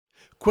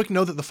Quick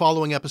note that the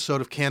following episode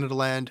of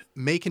CANADALAND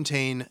may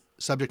contain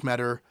subject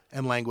matter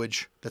and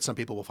language that some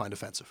people will find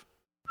offensive.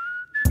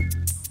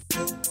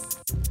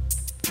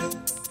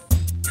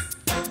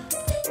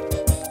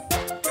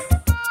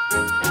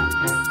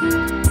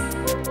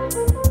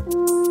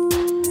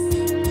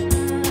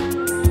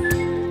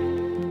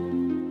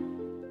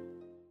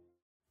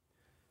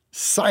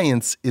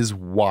 Science is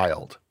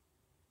wild.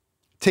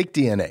 Take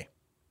DNA.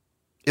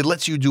 It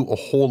lets you do a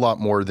whole lot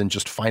more than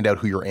just find out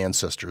who your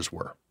ancestors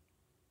were.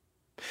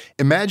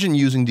 Imagine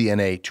using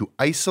DNA to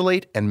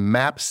isolate and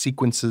map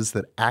sequences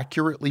that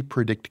accurately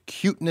predict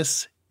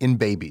cuteness in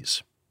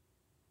babies.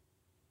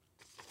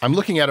 I'm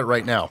looking at it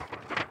right now.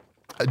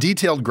 A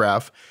detailed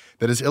graph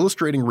that is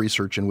illustrating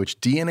research in which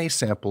DNA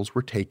samples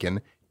were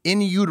taken in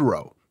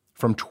utero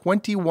from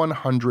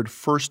 2,100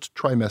 first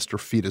trimester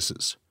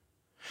fetuses.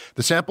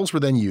 The samples were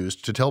then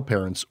used to tell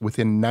parents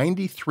within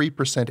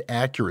 93%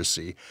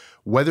 accuracy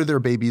whether their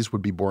babies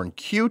would be born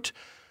cute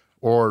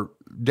or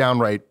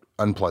downright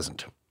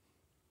unpleasant.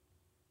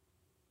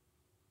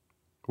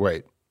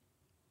 Wait.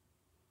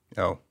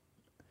 Oh.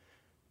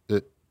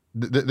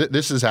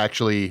 This is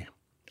actually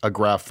a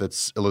graph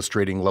that's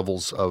illustrating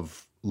levels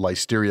of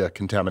listeria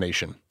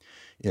contamination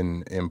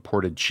in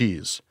imported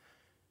cheese.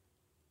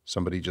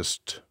 Somebody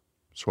just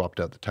swapped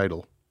out the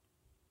title.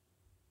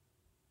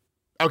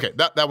 Okay,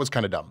 that was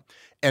kind of dumb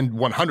and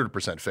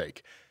 100%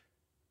 fake.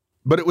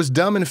 But it was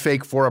dumb and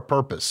fake for a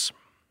purpose.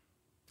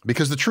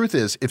 Because the truth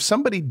is, if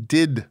somebody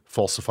did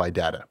falsify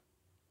data,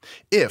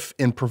 if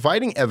in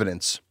providing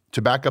evidence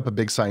to back up a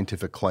big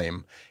scientific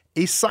claim,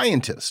 a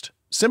scientist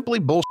simply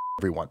bullshit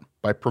everyone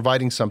by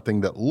providing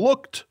something that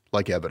looked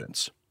like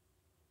evidence,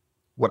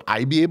 would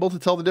I be able to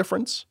tell the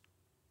difference?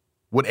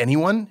 Would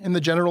anyone in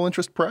the general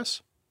interest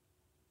press?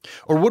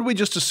 Or would we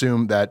just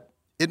assume that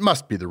it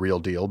must be the real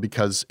deal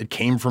because it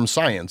came from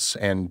science,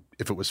 and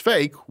if it was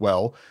fake,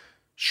 well,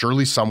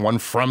 surely someone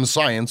from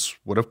science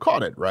would have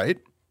caught it, right?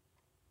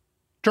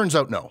 Turns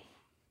out no,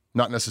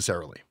 not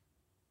necessarily.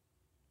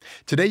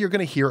 Today, you're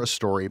going to hear a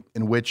story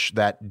in which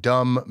that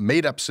dumb,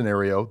 made-up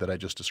scenario that I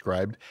just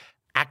described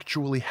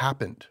actually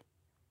happened.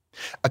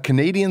 A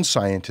Canadian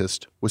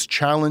scientist was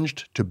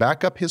challenged to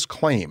back up his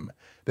claim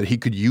that he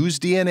could use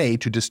DNA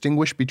to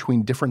distinguish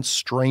between different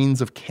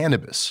strains of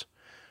cannabis,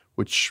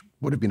 which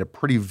would have been a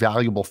pretty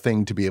valuable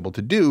thing to be able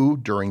to do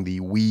during the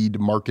weed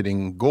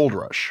marketing gold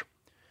rush.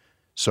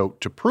 So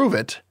to prove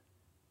it,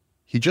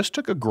 he just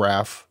took a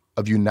graph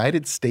of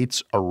United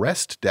States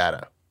arrest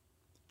data,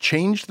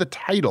 changed the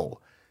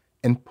title,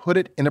 and put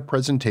it in a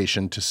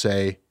presentation to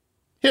say,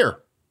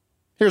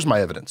 here's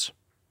my evidence.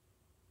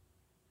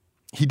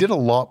 He did a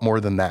lot more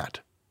than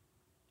that.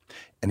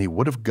 And he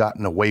would have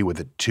gotten away with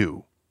it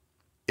too,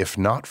 if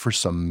not for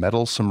some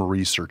meddlesome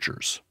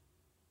researchers.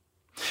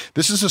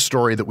 This is a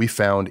story that we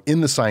found in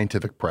the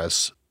scientific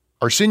press.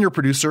 Our senior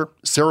producer,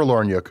 Sarah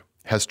Lornyuk,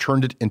 has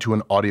turned it into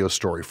an audio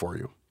story for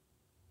you.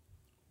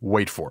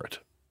 Wait for it.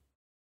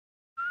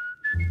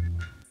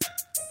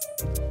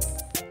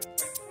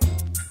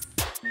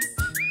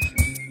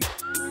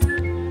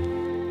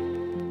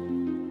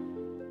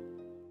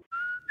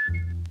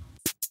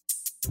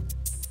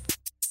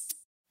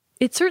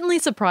 It certainly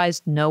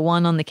surprised no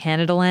one on the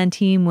CANADALAND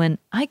team when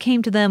I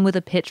came to them with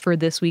a pitch for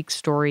this week's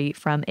story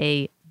from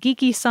a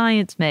geeky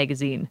science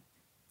magazine.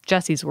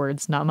 Jesse's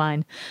words, not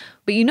mine.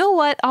 But you know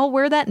what? I'll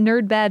wear that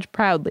nerd badge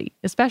proudly,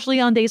 especially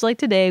on days like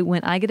today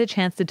when I get a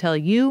chance to tell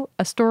you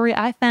a story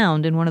I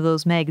found in one of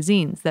those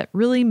magazines that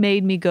really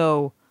made me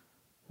go,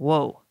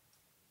 whoa.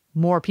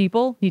 More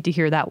people need to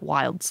hear that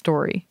wild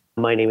story.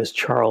 My name is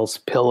Charles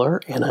Pillar,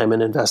 and I'm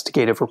an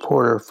investigative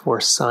reporter for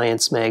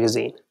Science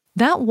Magazine.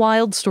 That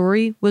wild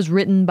story was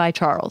written by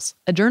Charles,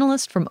 a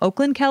journalist from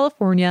Oakland,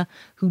 California,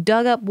 who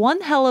dug up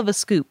one hell of a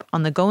scoop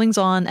on the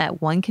goings-on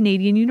at one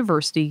Canadian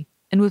university,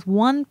 and with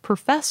one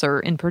professor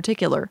in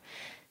particular.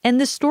 And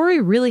this story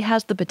really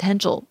has the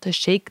potential to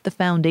shake the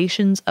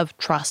foundations of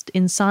trust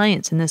in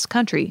science in this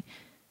country.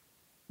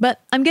 But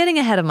I'm getting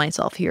ahead of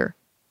myself here.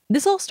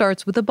 This all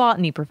starts with a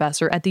botany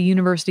professor at the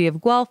University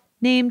of Guelph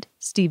named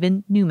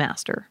Steven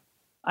Newmaster.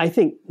 I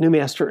think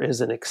Newmaster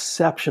is an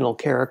exceptional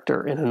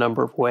character in a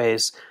number of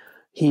ways.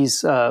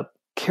 He's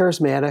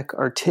charismatic,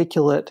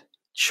 articulate,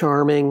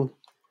 charming.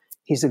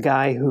 He's a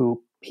guy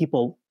who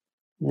people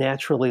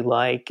naturally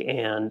like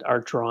and are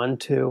drawn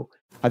to.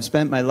 I've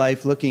spent my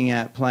life looking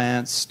at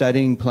plants,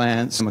 studying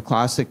plants. I'm a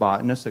classic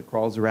botanist that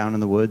crawls around in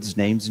the woods,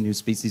 names new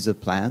species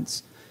of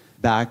plants.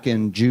 Back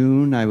in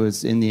June, I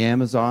was in the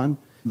Amazon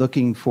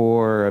looking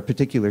for a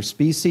particular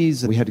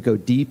species. We had to go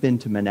deep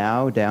into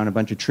Manaus, down a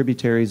bunch of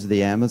tributaries of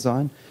the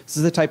Amazon. This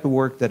is the type of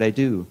work that I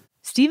do.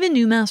 Steven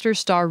Newmaster's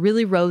star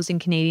really rose in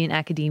Canadian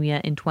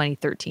academia in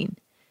 2013.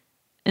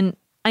 And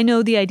I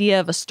know the idea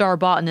of a star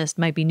botanist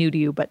might be new to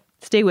you, but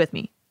stay with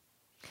me.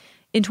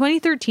 In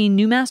 2013,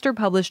 Newmaster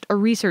published a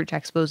research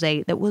expose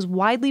that was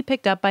widely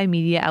picked up by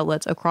media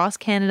outlets across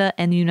Canada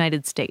and the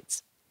United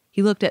States.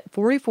 He looked at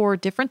 44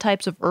 different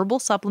types of herbal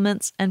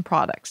supplements and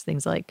products,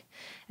 things like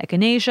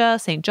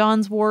echinacea, St.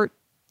 John's wort,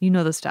 you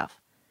know the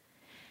stuff.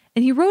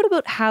 And he wrote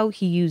about how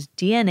he used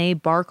DNA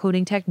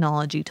barcoding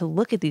technology to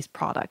look at these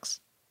products.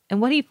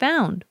 And what he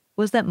found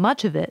was that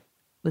much of it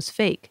was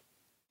fake.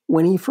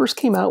 When he first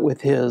came out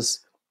with his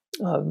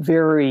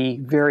very,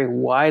 very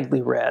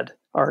widely read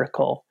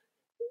article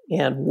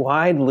and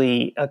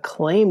widely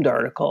acclaimed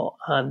article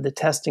on the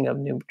testing of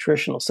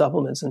nutritional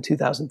supplements in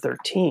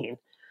 2013,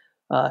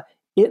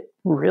 it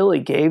really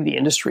gave the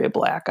industry a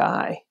black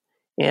eye.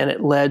 And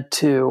it led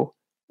to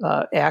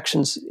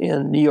actions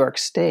in New York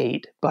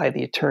State by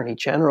the Attorney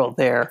General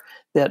there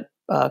that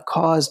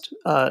caused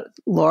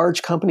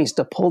large companies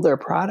to pull their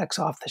products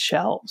off the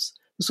shelves.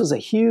 This was a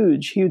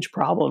huge, huge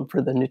problem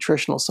for the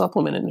nutritional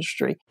supplement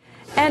industry.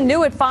 And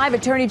new at 5,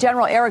 Attorney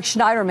General Eric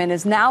Schneiderman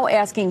is now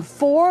asking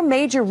 4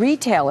 major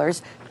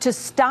retailers to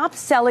stop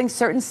selling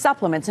certain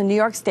supplements in New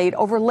York State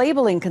over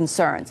labeling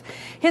concerns.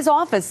 His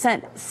office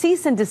sent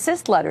cease and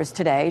desist letters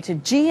today to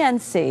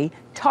GNC,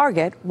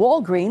 Target,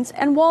 Walgreens,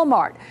 and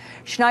Walmart.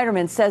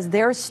 Schneiderman says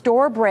their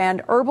store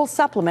brand herbal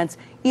supplements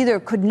either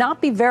could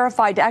not be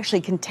verified to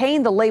actually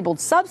contain the labeled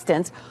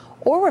substance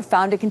or were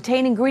found to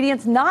contain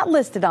ingredients not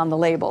listed on the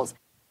labels.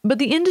 But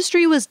the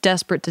industry was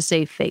desperate to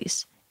save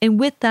face. And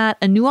with that,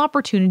 a new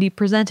opportunity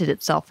presented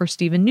itself for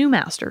Steven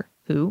Newmaster,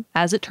 who,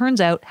 as it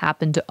turns out,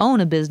 happened to own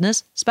a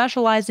business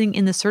specializing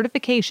in the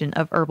certification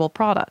of herbal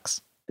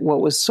products. What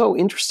was so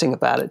interesting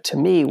about it to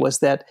me was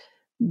that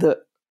the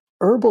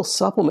herbal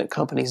supplement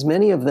companies,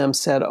 many of them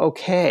said,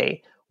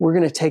 okay, we're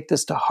going to take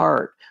this to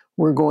heart.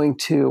 We're going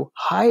to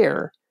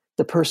hire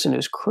the person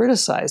who's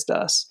criticized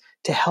us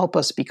to help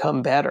us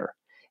become better.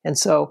 And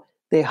so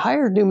they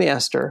hired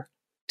Newmaster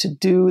to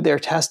do their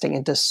testing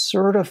and to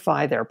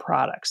certify their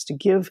products, to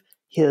give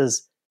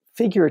his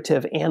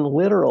figurative and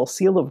literal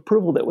seal of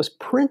approval that was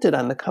printed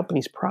on the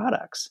company's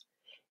products,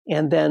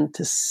 and then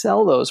to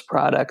sell those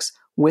products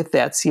with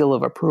that seal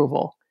of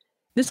approval.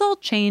 This all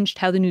changed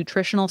how the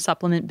nutritional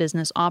supplement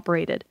business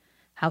operated,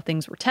 how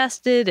things were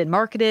tested and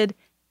marketed.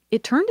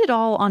 It turned it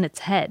all on its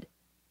head.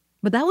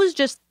 But that was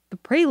just the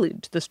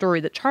prelude to the story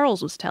that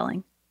Charles was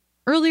telling.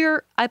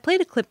 Earlier, I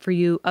played a clip for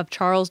you of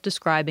Charles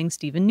describing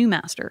Steven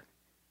Newmaster.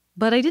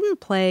 But I didn't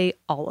play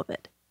all of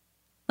it.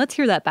 Let's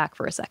hear that back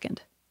for a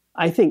second.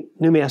 I think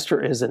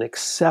Newmaster is an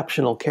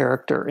exceptional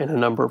character in a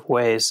number of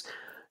ways.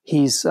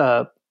 He's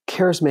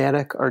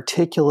charismatic,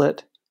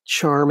 articulate,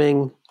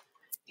 charming.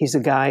 He's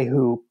a guy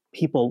who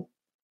people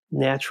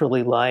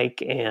naturally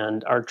like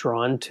and are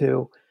drawn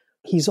to.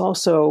 He's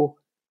also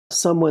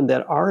someone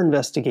that our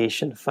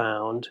investigation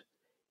found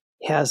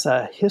has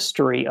a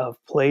history of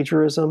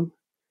plagiarism,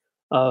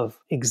 of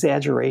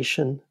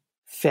exaggeration,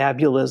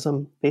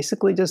 fabulism,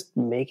 basically just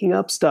making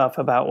up stuff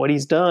about what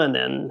he's done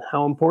and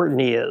how important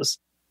he is.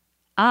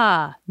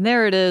 Ah,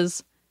 there it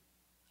is.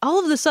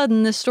 All of a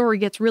sudden, this story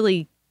gets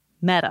really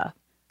meta.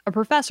 A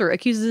professor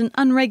accuses an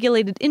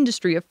unregulated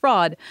industry of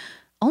fraud,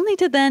 only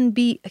to then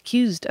be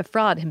accused of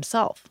fraud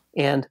himself.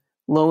 And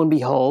lo and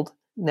behold,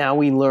 now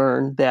we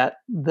learn that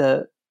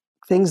the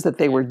things that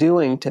they were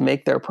doing to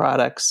make their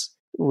products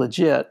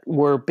legit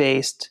were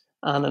based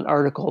on an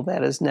article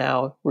that is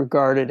now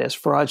regarded as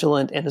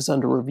fraudulent and is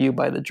under review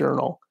by the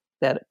journal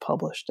that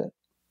published it.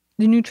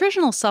 The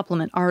nutritional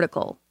supplement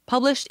article,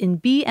 published in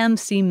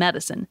BMC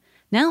Medicine,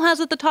 now has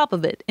at the top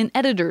of it an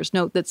editor's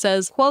note that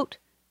says, quote,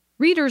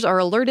 "Readers are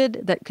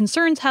alerted that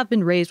concerns have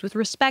been raised with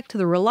respect to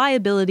the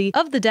reliability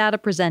of the data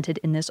presented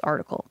in this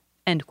article."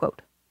 End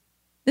quote.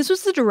 This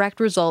was the direct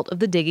result of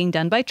the digging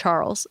done by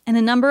Charles and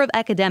a number of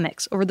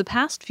academics over the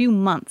past few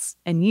months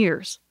and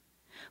years.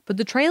 But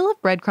the trail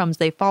of breadcrumbs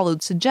they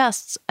followed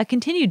suggests a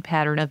continued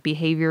pattern of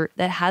behavior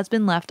that has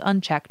been left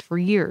unchecked for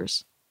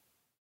years.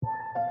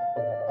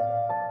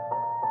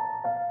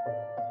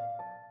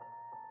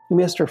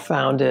 Newmaster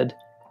founded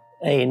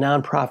a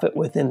nonprofit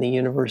within the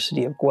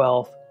University of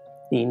Guelph,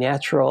 the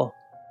Natural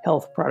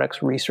Health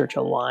Products Research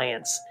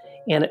Alliance,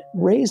 and it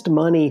raised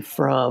money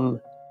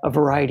from a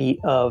variety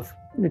of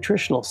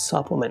nutritional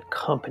supplement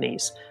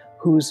companies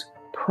whose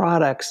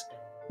products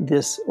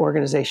this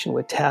organization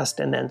would test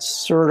and then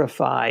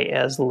certify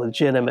as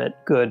legitimate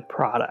good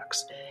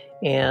products.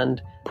 And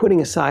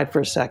putting aside for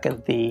a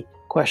second the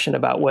question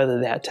about whether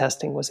that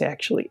testing was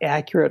actually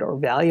accurate or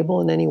valuable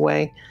in any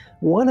way,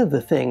 one of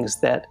the things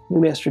that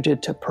Newmaster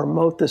did to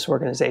promote this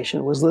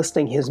organization was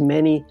listing his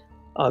many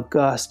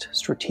august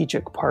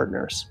strategic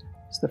partners,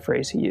 is the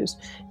phrase he used.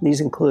 These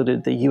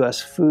included the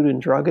U.S. Food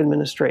and Drug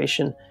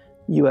Administration,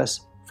 U.S.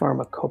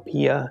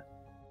 Pharmacopoeia,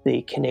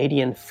 the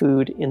Canadian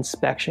Food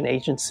Inspection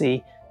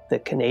Agency, the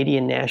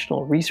Canadian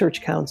National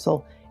Research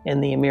Council,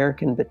 and the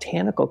American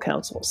Botanical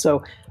Council.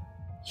 So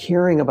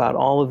hearing about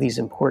all of these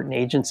important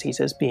agencies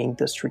as being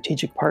the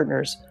strategic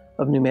partners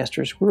of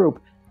Newmaster's group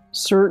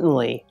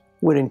certainly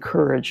would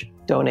encourage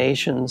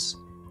donations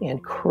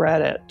and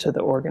credit to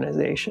the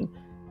organization.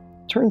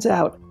 Turns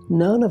out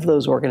none of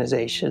those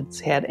organizations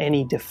had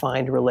any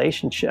defined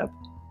relationship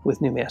with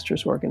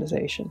Newmaster's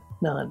organization.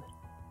 None.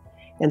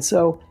 And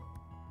so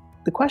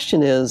the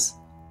question is,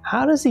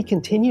 how does he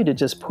continue to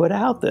just put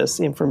out this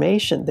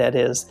information that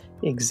is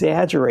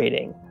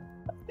exaggerating,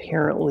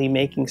 apparently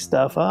making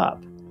stuff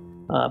up?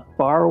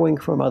 borrowing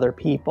from other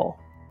people,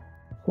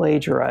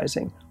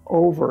 plagiarizing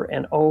over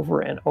and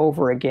over and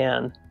over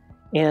again,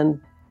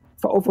 and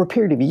for over a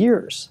period of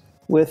years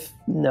with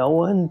no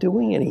one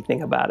doing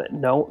anything about it.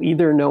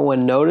 Either no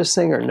one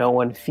noticing or no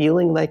one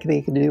feeling like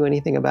they could do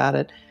anything about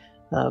it.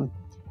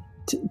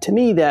 To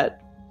me,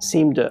 that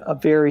seemed a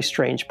very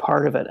strange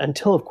part of it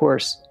until, of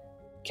course,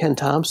 Ken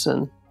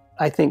Thompson,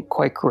 I think,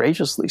 quite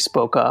courageously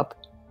spoke up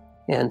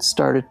and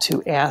started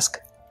to ask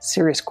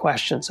serious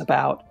questions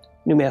about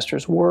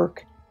Newmaster's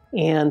work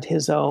and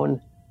his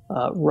own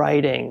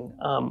writing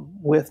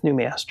with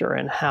Newmaster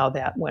and how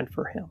that went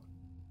for him.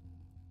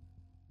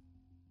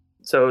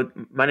 So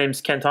my name's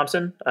Ken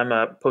Thompson. I'm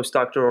a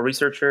postdoctoral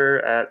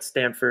researcher at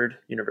Stanford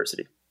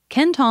University.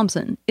 Ken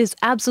Thompson is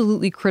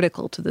absolutely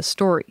critical to this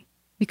story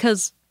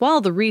because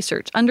while the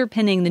research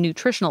underpinning the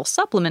nutritional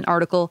supplement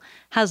article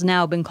has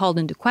now been called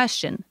into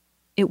question,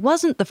 it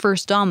wasn't the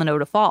first domino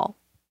to fall.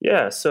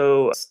 Yeah,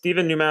 so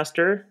Steven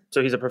Newmaster,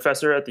 so he's a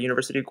professor at the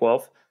University of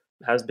Guelph,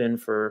 has been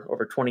for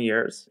over 20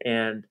 years,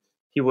 and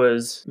he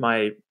was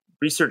my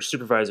research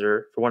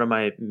supervisor for one of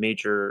my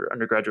major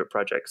undergraduate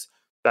projects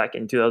back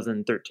in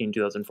 2013,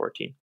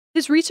 2014.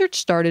 His research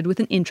started with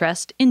an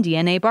interest in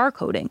DNA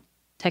barcoding,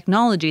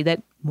 technology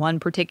that one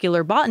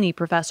particular botany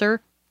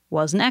professor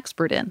was an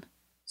expert in.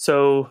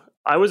 So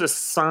I was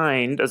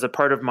assigned as a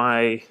part of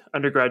my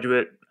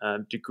undergraduate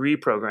degree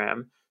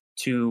program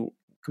to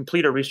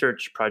complete a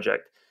research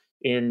project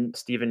in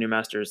Steven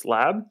Newmaster's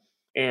lab.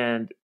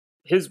 And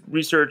his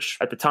research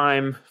at the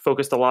time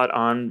focused a lot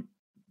on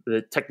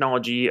the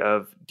technology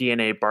of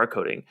DNA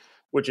barcoding,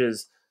 which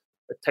is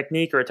a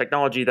technique or a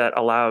technology that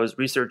allows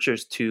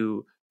researchers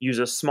to use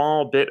a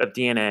small bit of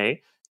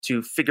DNA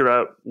to figure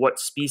out what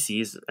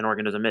species an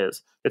organism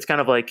is. It's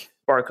kind of like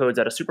barcodes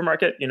at a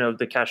supermarket.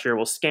 The cashier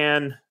will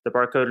scan the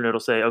barcode and it'll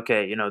say,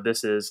 okay,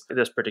 this is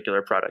this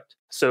particular product.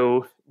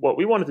 So what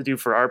we wanted to do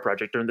for our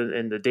project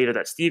and the data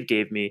that Steve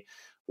gave me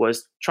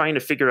was trying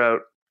to figure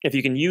out if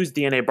you can use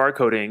DNA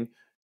barcoding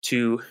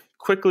to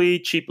quickly,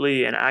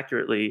 cheaply, and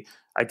accurately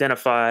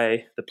identify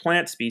the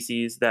plant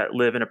species that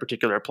live in a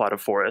particular plot of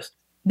forest.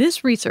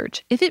 This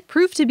research, if it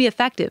proved to be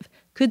effective,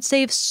 could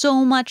save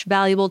so much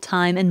valuable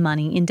time and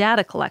money in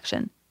data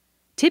collection.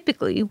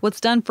 Typically, what's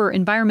done for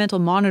environmental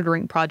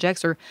monitoring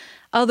projects or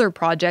other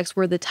projects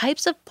where the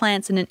types of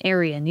plants in an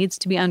area needs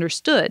to be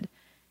understood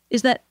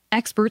is that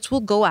experts will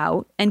go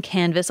out and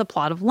canvass a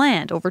plot of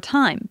land over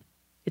time.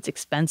 It's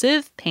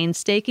expensive,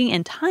 painstaking,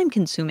 and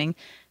time-consuming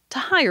to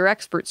hire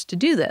experts to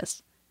do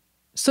this.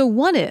 So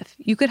what if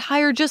you could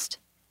hire just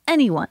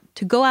anyone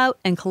to go out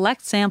and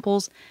collect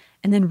samples,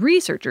 and then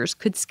researchers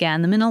could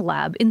scan them in a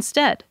lab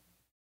instead?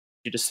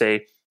 You just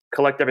say,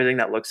 collect everything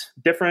that looks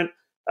different,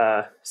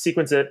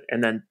 sequence it,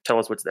 and then tell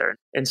us what's there.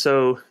 And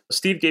so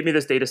Steve gave me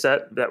this data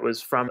set that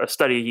was from a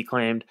study he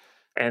claimed.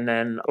 And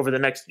then over the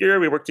next year,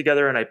 we worked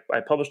together and I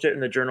published it in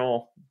the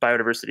journal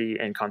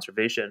Biodiversity and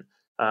Conservation.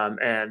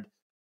 And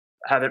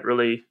haven't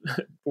really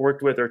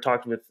worked with or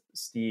talked with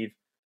Steve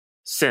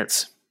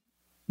since.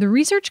 The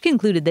research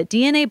concluded that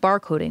DNA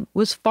barcoding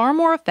was far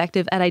more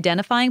effective at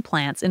identifying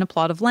plants in a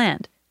plot of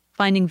land,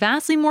 finding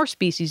vastly more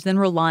species than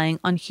relying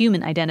on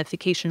human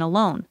identification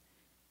alone.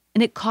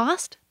 And it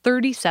cost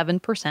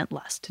 37%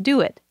 less to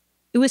do it.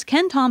 It was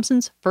Ken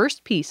Thompson's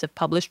first piece of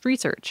published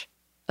research,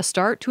 a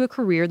start to a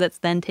career that's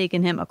then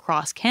taken him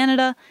across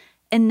Canada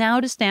and now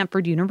to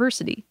Stanford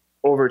University.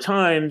 Over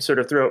time, sort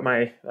of throughout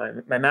my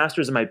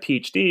master's and my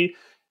PhD,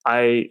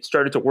 I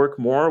started to work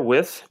more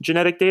with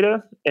genetic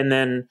data. And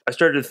then I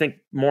started to think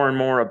more and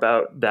more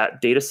about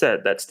that data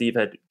set that Steve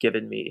had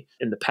given me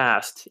in the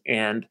past.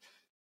 And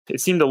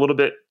it seemed a little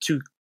bit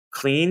too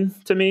clean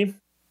to me.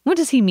 What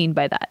does he mean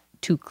by that,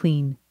 too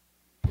clean?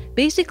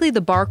 Basically,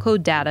 the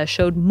barcode data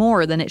showed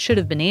more than it should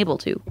have been able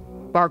to.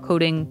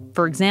 Barcoding,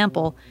 for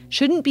example,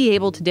 shouldn't be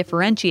able to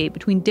differentiate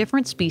between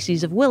different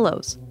species of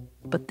willows.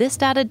 But this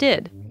data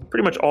did.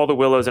 Pretty much all the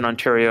willows in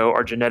Ontario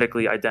are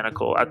genetically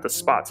identical at the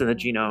spots in the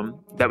genome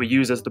that we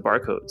use as the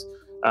barcodes.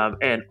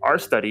 And our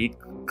study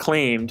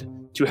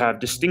claimed to have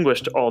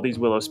distinguished all these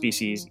willow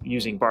species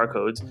using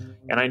barcodes,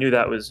 and I knew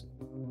that was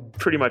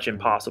pretty much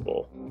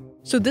impossible.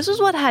 So this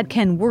is what had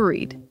Ken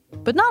worried,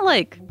 but not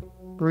like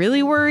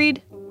really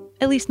worried,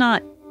 at least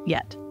not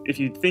yet. If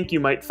you think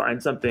you might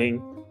find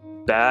something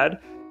bad,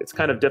 it's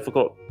kind of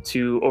difficult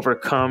to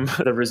overcome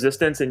the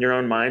resistance in your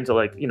own mind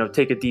to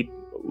take a deep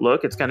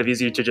look. It's kind of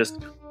easy to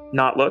just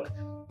not look.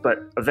 But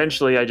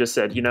eventually I just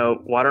said,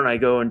 why don't I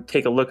go and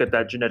take a look at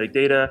that genetic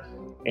data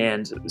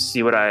and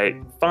see what I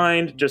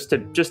find just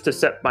to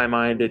set my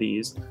mind at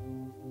ease.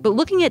 But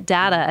looking at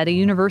data at a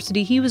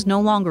university he was no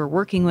longer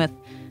working with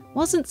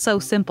wasn't so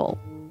simple.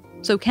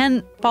 So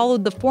Ken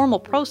followed the formal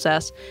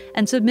process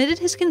and submitted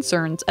his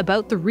concerns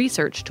about the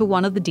research to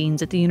one of the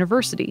deans at the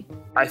university.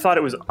 I thought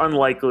it was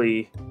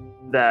unlikely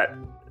that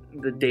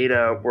the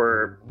data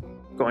were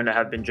going to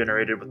have been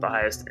generated with the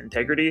highest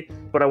integrity,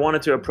 but I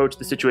wanted to approach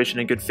the situation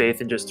in good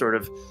faith and just sort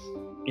of,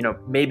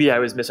 maybe I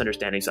was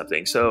misunderstanding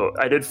something. So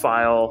I did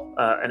file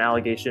an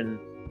allegation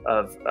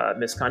of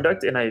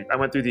misconduct. And I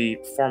went through the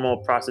formal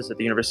process at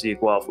the University of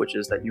Guelph, which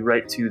is that you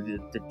write to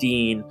the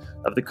dean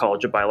of the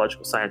College of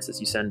Biological Sciences.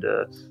 You send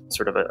a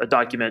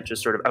document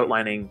just sort of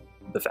outlining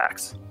the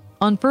facts.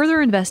 On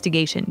further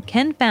investigation,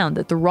 Ken found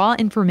that the raw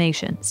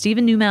information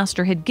Steven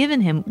Newmaster had given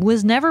him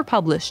was never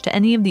published to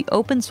any of the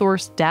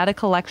open-source data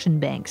collection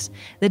banks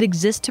that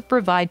exist to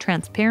provide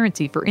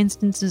transparency for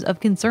instances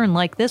of concern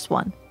like this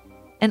one.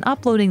 And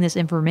uploading this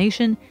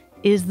information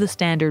is the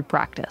standard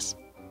practice.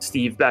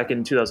 Steve, back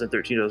in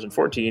 2013,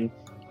 2014,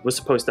 was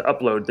supposed to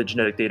upload the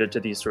genetic data to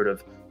these sort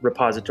of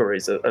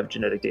repositories of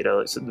genetic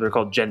data. So they're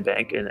called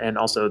GenBank, and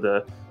also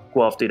the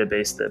Guelph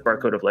database, the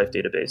Barcode of Life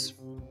database.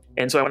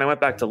 And so when I went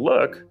back to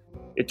look,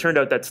 it turned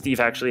out that Steve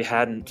actually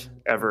hadn't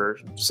ever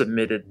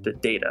submitted the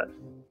data.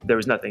 There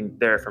was nothing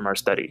there from our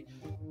study.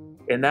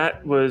 And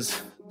that was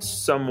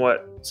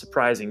somewhat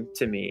surprising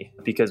to me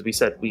because we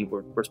said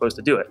we're supposed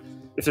to do it.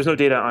 If there's no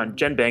data on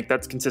GenBank,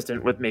 that's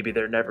consistent with maybe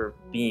there never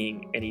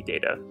being any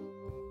data.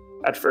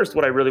 At first,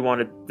 what I really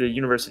wanted the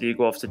University of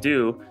Guelph to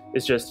do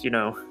is just,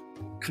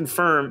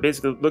 confirm,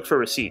 basically look for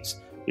receipts,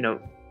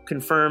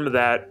 confirm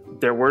that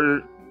there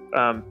were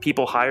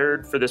people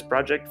hired for this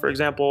project, for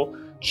example,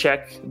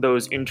 check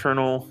those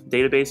internal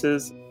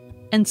databases.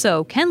 And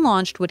so Ken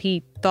launched what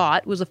he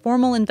thought was a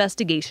formal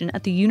investigation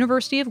at the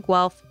University of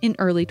Guelph in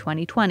early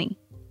 2020.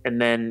 And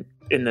then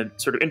in the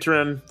sort of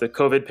interim, the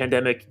COVID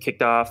pandemic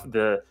kicked off.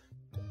 The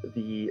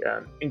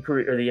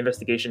inquiry or the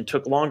investigation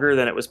took longer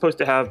than it was supposed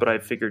to have, but I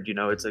figured,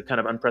 it's a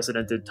kind of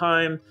unprecedented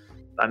time.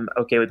 I'm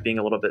okay with being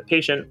a little bit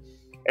patient.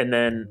 And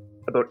then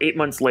about 8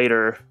 months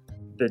later,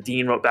 the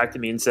dean wrote back to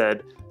me and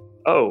said,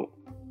 "Oh,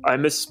 I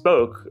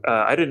misspoke.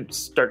 I didn't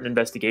start an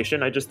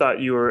investigation. I just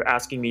thought you were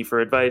asking me for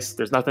advice.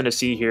 There's nothing to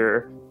see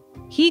here."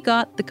 He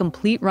got the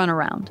complete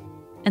runaround.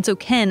 And so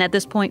Ken, at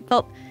this point,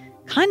 felt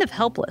kind of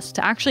helpless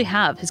to actually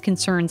have his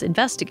concerns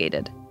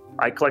investigated.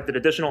 I collected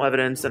additional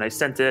evidence and I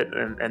sent it,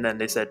 and then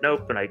they said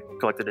nope. And I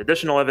collected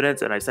additional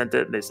evidence and I sent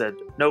it, and they said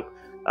nope.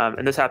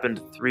 And this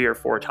happened 3 or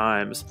 4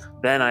 times.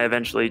 Then I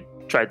eventually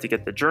tried to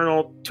get the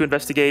journal to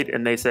investigate,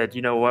 and they said,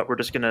 you know what, we're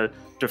just going to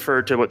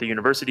defer to what the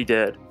university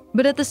did.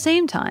 But at the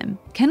same time,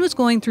 Ken was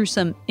going through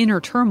some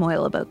inner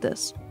turmoil about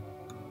this.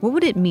 What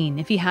would it mean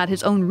if he had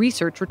his own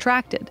research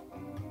retracted?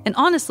 And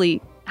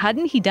honestly,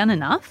 hadn't he done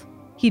enough?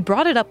 He'd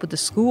brought it up with the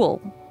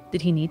school.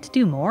 Did he need to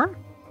do more?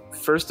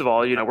 First of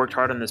all, I worked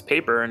hard on this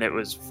paper and it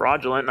was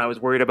fraudulent, and I was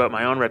worried about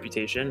my own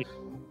reputation.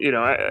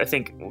 I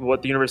think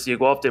what the University of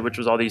Guelph did, which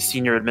was all these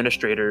senior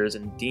administrators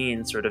and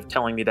deans sort of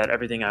telling me that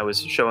everything I was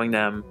showing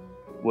them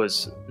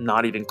was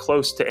not even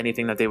close to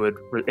anything that they would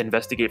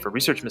investigate for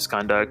research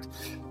misconduct,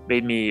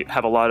 made me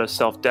have a lot of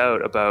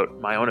self-doubt about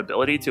my own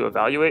ability to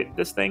evaluate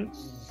this thing.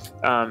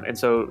 And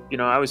so,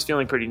 I was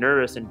feeling pretty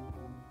nervous and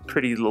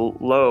pretty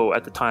low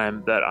at the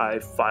time that I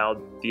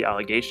filed the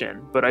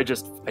allegation. But I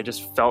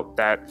just felt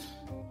that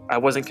I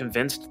wasn't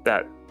convinced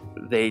that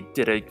they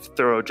did a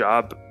thorough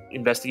job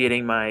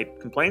investigating my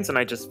complaints. And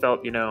I just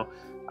felt,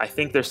 I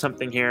think there's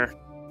something here.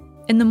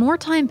 And the more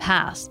time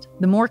passed,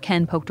 the more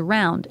Ken poked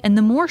around, and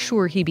the more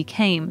sure he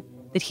became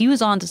that he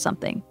was onto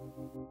something.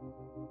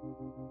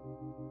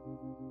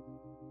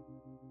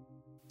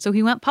 So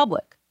he went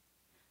public.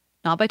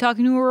 Not by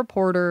talking to a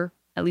reporter,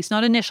 at least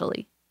not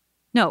initially.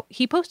 No,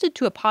 he posted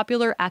to a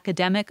popular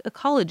academic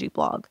ecology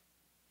blog.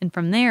 And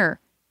from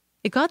there,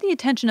 it got the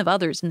attention of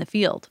others in the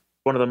field.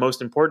 One of the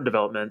most important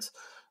developments,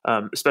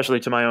 especially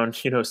to my own,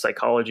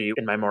 psychology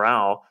and my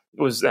morale,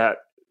 was that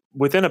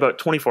within about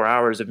 24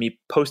 hours of me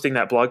posting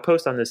that blog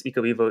post on this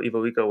EcoEvo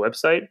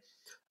website,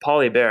 Paul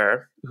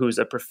Hébert, who's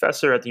a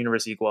professor at the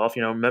University of Guelph,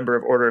 member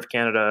of Order of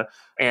Canada,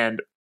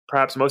 and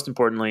perhaps most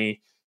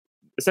importantly,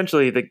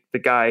 essentially the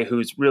guy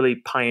who's really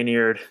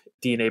pioneered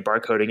DNA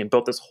barcoding and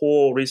built this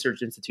whole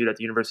research institute at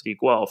the University of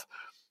Guelph,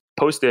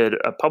 posted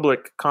a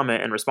public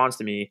comment in response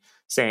to me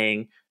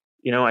saying,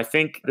 I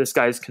think this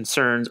guy's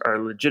concerns are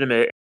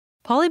legitimate.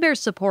 Paul Hébert's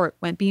support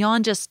went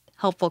beyond just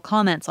helpful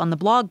comments on the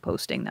blog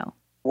posting, though.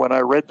 When I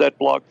read that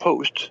blog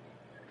post,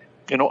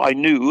 I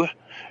knew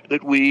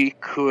that we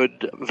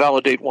could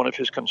validate one of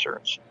his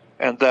concerns,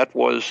 and that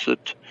was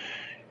that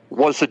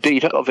was the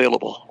data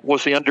available?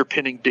 Was the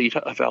underpinning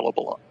data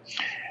available?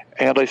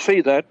 And I say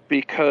that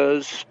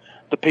because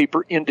the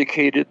paper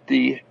indicated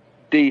the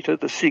data,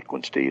 the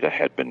sequence data,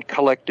 had been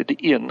collected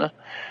in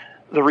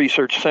the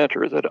research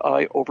center that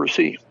I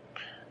oversee.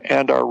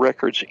 And our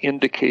records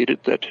indicated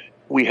that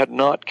we had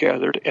not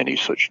gathered any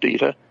such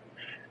data.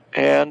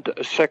 And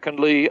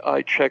secondly,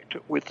 I checked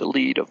with the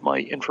lead of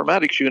my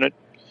informatics unit,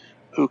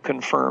 who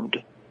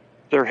confirmed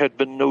there had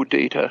been no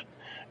data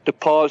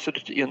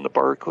deposited in the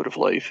Barcode of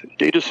Life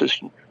data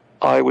system.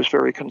 I was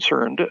very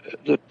concerned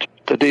that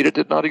the data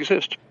did not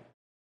exist.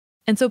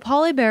 And so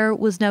Paul Hébert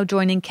was now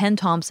joining Ken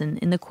Thompson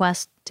in the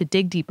quest to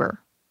dig deeper.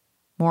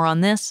 More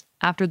on this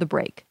after the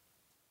break.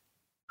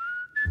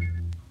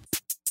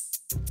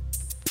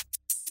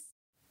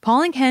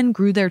 Paul and Ken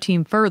grew their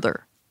team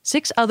further.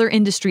 6 other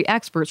industry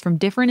experts from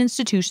different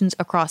institutions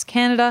across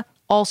Canada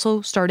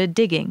also started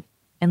digging.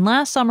 And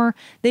last summer,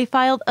 they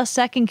filed a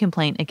second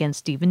complaint against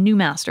Steven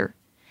Newmaster.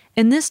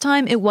 And this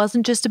time, it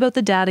wasn't just about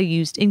the data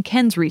used in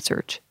Ken's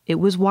research. It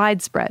was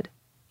widespread.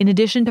 In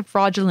addition to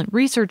fraudulent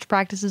research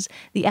practices,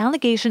 the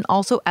allegation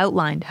also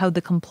outlined how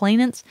the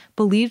complainants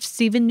believed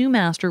Steven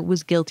Newmaster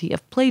was guilty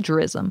of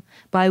plagiarism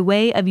by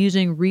way of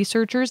using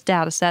researchers'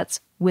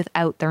 datasets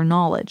without their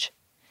knowledge.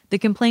 The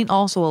complaint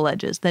also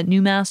alleges that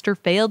Newmaster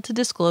failed to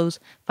disclose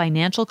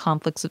financial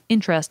conflicts of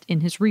interest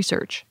in his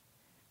research.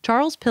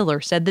 Charles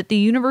Pillar said that the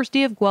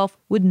University of Guelph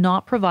would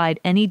not provide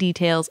any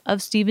details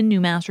of Steven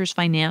Newmaster's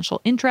financial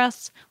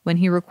interests when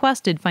he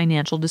requested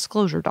financial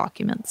disclosure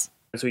documents.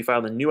 So we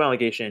filed a new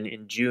allegation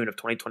in June of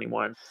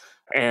 2021.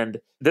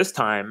 And this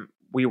time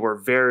we were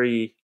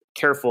very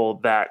careful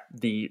that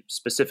the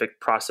specific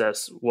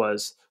process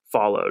was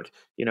followed.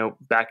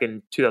 Back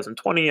in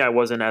 2020, I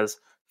wasn't as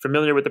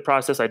familiar with the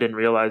process. I didn't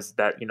realize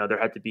that, there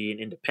had to be an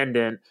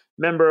independent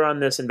member on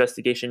this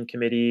investigation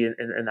committee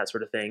and that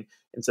sort of thing.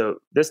 And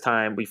so this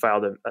time we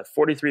filed a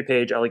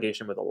 43-page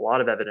allegation with a lot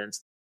of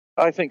evidence.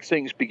 I think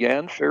things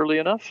began fairly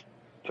enough.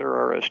 There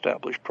are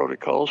established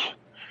protocols,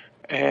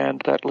 and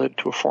that led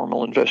to a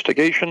formal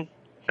investigation.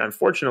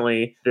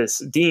 Unfortunately, this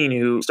dean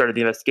who started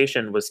the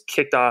investigation was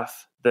kicked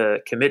off the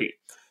committee.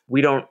 We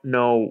don't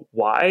know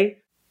why.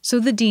 So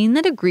the dean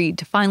that agreed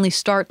to finally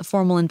start the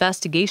formal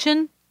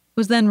investigation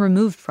was then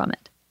removed from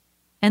it.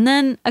 And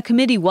then a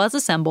committee was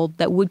assembled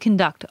that would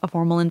conduct a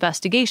formal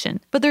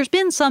investigation. But there's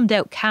been some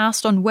doubt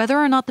cast on whether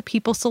or not the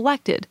people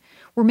selected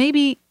were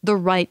maybe the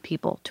right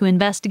people to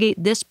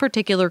investigate this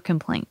particular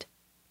complaint.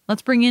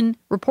 Let's bring in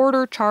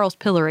reporter Charles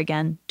Pillar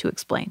again to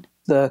explain.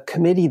 The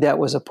committee that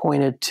was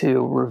appointed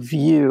to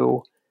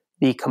review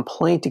the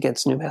complaint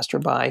against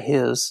Newmaster by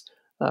his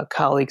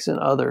colleagues and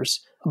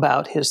others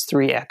about his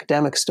 3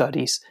 academic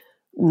studies,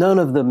 none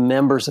of the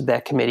members of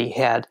that committee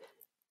had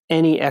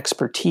any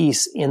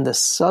expertise in the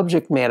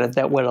subject matter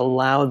that would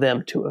allow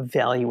them to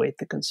evaluate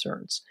the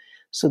concerns.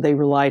 So they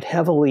relied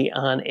heavily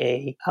on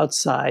an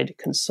outside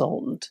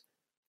consultant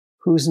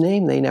whose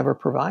name they never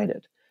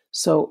provided.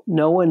 So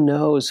no one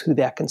knows who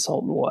that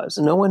consultant was.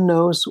 No one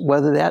knows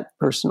whether that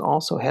person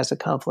also has a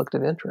conflict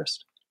of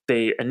interest.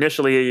 They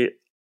initially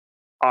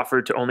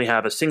offered to only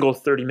have a single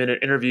 30-minute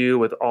interview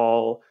with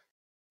all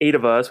 8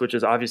 of us, which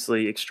is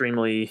obviously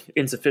extremely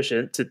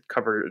insufficient to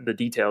cover the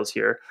details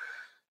here.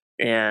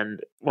 And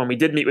when we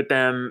did meet with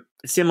them,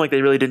 it seemed like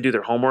they really didn't do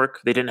their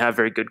homework. They didn't have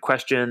very good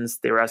questions.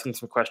 They were asking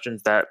some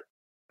questions that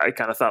I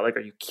kind of thought,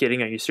 are you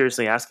kidding? Are you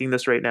seriously asking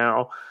this right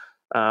now?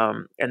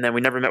 And then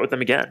we never met with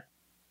them again.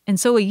 And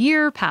so a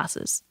year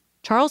passes.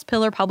 Charles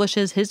Pillar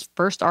publishes his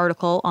first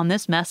article on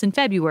this mess in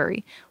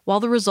February, while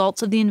the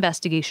results of the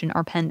investigation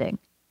are pending.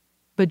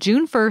 But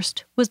June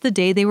 1st was the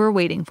day they were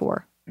waiting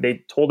for.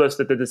 They told us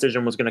that the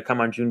decision was going to come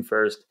on June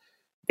 1st.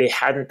 They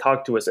hadn't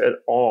talked to us at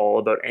all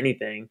about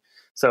anything.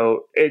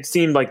 So it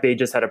seemed like they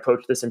just had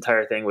approached this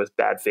entire thing with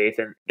bad faith,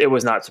 and it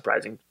was not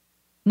surprising.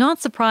 Not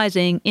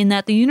surprising in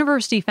that the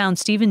university found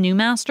Steven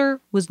Newmaster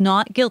was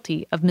not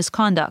guilty of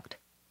misconduct.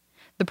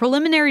 The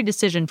preliminary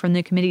decision from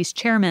the committee's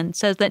chairman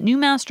says that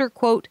Newmaster,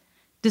 quote,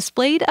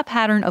 displayed a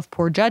pattern of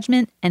poor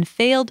judgment and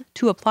failed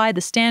to apply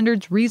the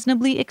standards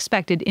reasonably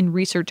expected in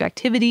research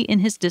activity in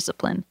his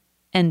discipline,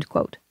 end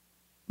quote.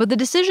 But the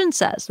decision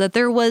says that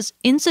there was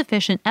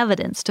insufficient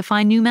evidence to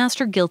find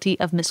Newmaster guilty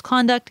of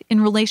misconduct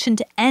in relation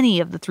to any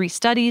of the 3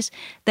 studies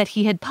that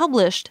he had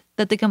published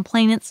that the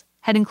complainants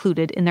had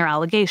included in their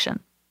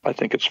allegation. I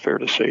think it's fair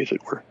to say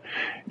that we're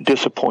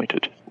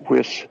disappointed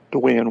with the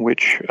way in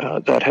which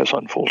that has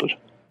unfolded.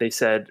 They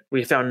said,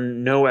 we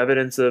found no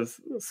evidence of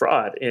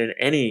fraud in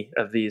any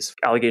of these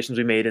allegations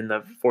we made in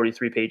the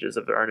 43 pages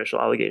of our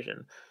initial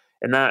allegation.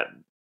 And that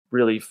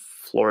really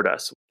floored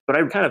us. But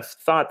I kind of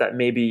thought that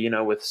maybe,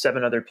 with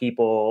 7 other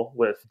people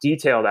with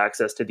detailed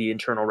access to the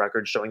internal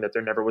records showing that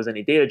there never was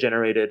any data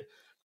generated,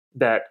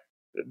 that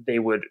they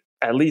would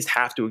at least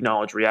have to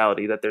acknowledge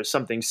reality, that there's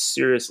something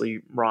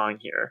seriously wrong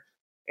here.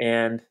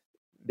 And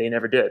they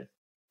never did.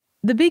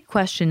 The big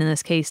question in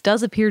this case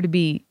does appear to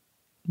be,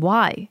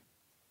 why?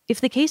 If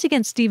the case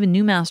against Steven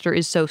Newmaster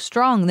is so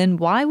strong, then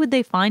why would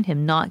they find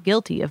him not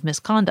guilty of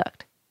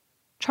misconduct?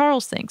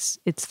 Charles thinks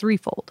it's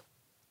threefold.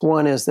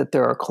 One is that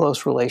there are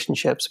close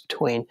relationships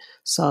between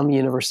some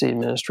university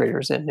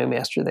administrators and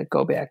Newmaster that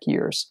go back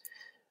years.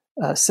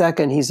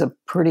 Second, he's a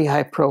pretty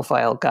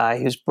high-profile guy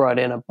who's brought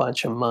in a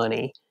bunch of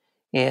money,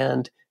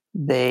 and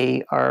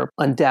they are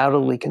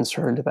undoubtedly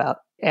concerned about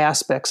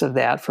aspects of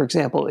that. For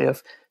example,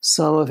 if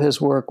some of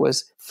his work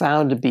was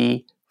found to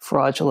be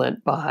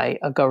fraudulent by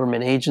a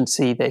government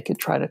agency, they could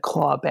try to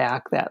claw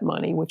back that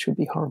money, which would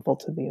be harmful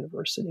to the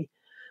university.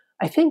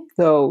 I think,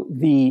 though,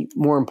 the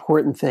more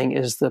important thing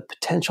is the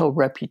potential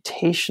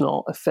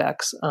reputational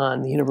effects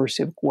on the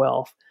University of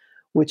Guelph,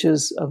 which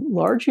is a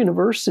large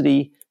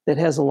university that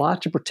has a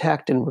lot to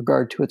protect in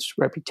regard to its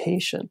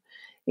reputation.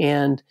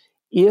 And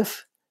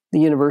if the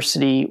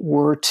university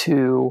were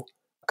to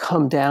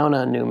come down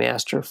on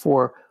Newmaster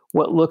for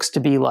what looks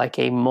to be like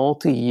a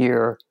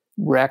multi-year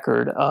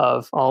record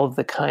of all of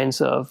the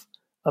kinds of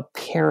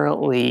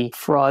apparently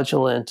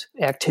fraudulent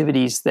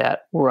activities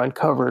that were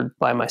uncovered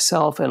by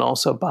myself and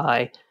also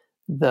by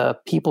the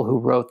people who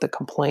wrote the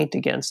complaint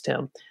against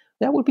him,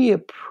 that would be a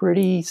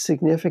pretty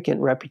significant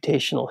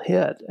reputational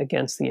hit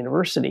against the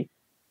university.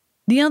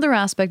 The other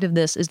aspect of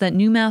this is that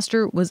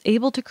Newmaster was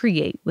able to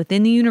create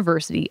within the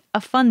university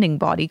a funding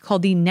body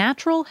called the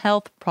Natural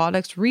Health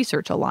Products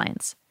Research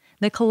Alliance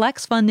that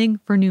collects funding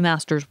for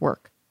Newmaster's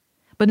work.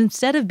 But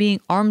instead of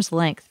being arm's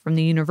length from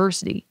the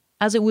university,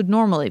 as it would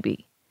normally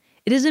be,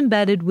 it is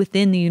embedded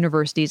within the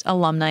university's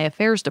Alumni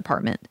Affairs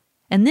Department.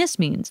 And this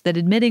means that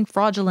admitting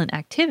fraudulent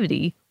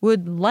activity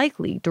would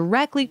likely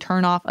directly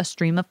turn off a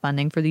stream of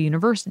funding for the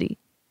university.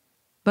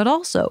 But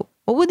also,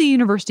 what would the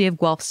University of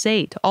Guelph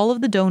say to all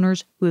of the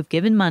donors who have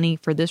given money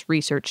for this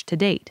research to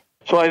date?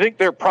 So I think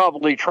they're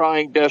probably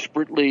trying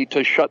desperately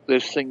to shut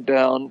this thing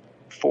down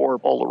for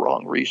all the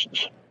wrong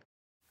reasons.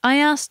 I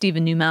asked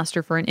Steven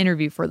Newmaster for an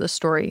interview for this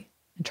story,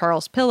 and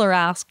Charles Piller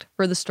asked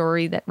for the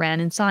story that ran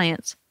in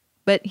Science,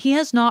 but he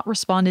has not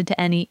responded to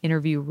any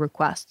interview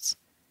requests.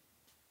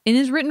 In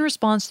his written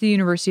response to the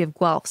University of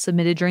Guelph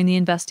submitted during the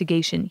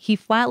investigation, he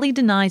flatly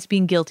denies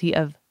being guilty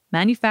of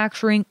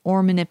manufacturing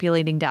or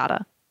manipulating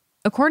data.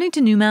 According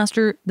to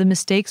Newmaster, the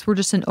mistakes were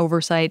just an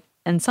oversight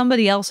and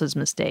somebody else's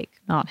mistake,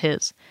 not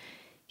his.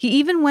 He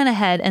even went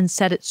ahead and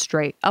set it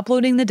straight,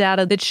 uploading the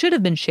data that should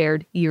have been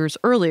shared years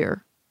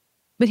earlier.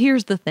 But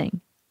here's the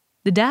thing.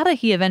 The data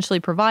he eventually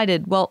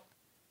provided, well,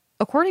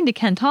 according to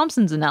Ken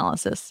Thompson's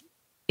analysis,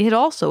 it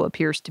also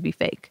appears to be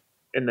fake.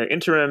 In the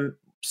interim,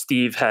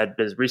 Steve had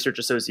his research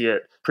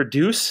associate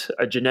produce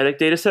a genetic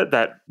data set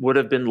that would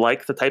have been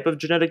like the type of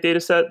genetic data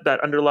set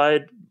that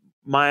underlied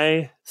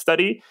my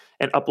study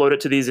and upload it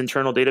to these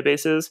internal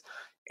databases.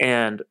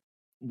 And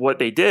what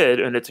they did,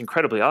 and it's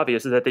incredibly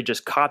obvious, is that they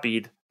just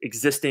copied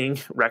existing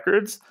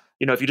records.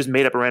 You know, if you just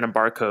made up a random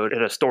barcode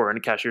at a store and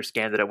a cashier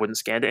scanned it, it wouldn't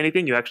scan to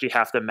anything. You actually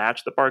have to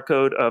match the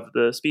barcode of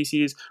the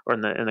species, or in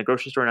the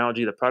grocery store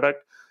analogy, the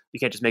product. You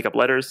can't just make up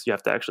letters. You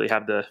have to actually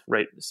have the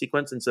right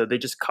sequence. And so they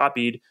just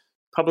copied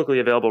publicly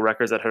available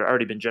records that had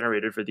already been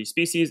generated for these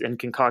species and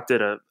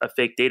concocted a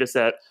fake data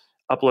set,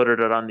 uploaded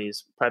it on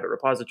these private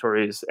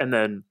repositories, and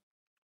then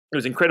it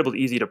was incredibly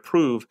easy to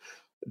prove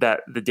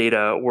that the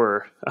data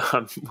were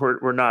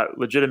not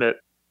legitimate.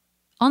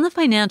 On the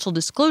financial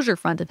disclosure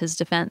front of his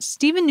defense,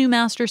 Steven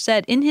Newmaster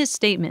said in his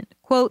statement,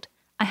 quote,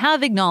 "I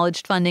have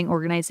acknowledged funding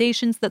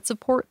organizations that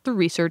support the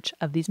research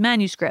of these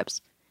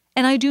manuscripts,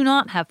 and I do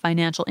not have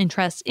financial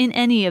interests in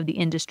any of the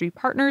industry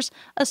partners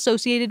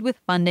associated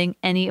with funding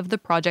any of the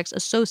projects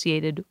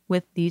associated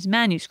with these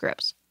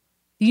manuscripts.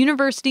 The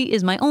university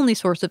is my only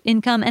source of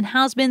income and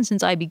has been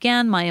since I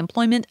began my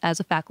employment as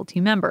a faculty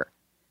member.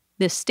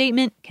 This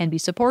statement can be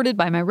supported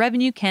by my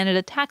Revenue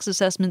Canada tax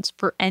assessments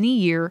for any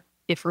year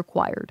if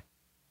required."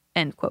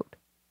 End quote.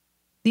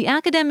 The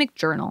academic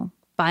journal,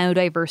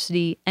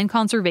 Biodiversity and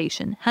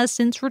Conservation, has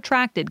since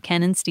retracted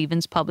Ken and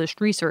Steven's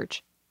published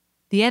research.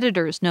 The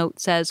editor's note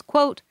says,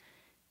 quote,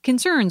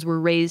 "Concerns were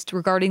raised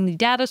regarding the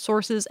data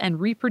sources and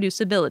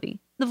reproducibility.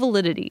 The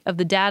validity of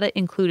the data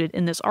included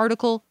in this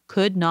article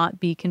could not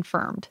be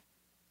confirmed."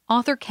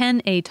 Author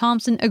Ken A.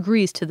 Thompson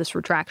agrees to this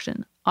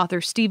retraction.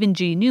 Author Steven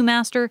G.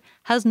 Newmaster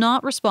has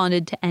not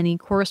responded to any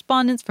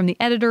correspondence from the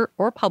editor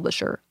or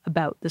publisher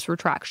about this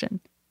retraction.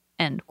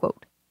 End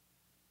quote.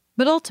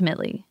 But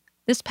ultimately,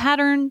 this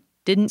pattern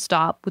didn't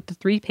stop with the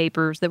 3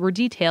 papers that were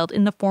detailed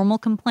in the formal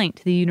complaint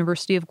to the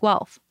University of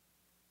Guelph.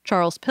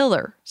 Charles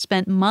Piller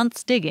spent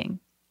months digging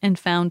and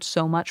found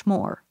so much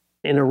more.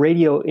 In a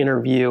radio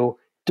interview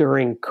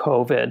during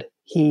COVID,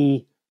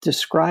 he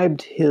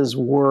described his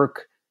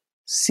work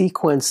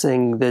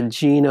sequencing the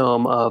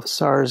genome of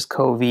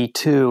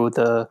SARS-CoV-2,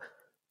 the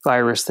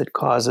virus that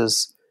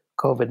causes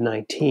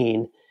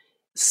COVID-19,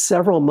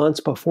 several months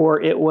before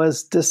it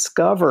was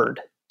discovered.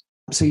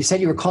 So you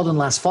said you were called in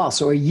last fall,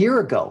 so a year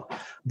ago.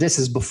 This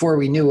is before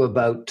we knew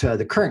about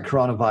the current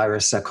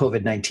coronavirus,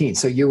 COVID-19.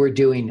 So you were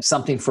doing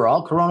something for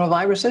all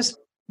coronaviruses?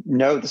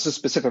 No, this is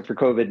specific for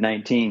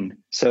COVID-19.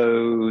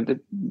 So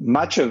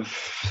much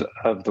of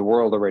the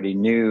world already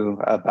knew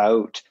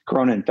about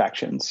corona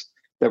infections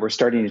that were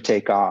starting to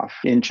take off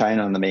in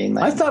China on the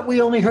mainland. I thought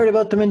we only heard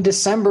about them in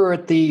December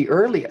at the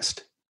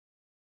earliest.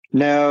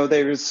 No,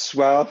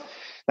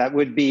 that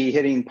would be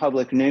hitting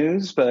public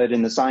news, but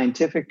in the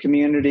scientific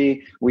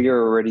community, we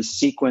are already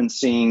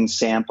sequencing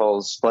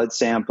samples, blood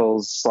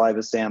samples,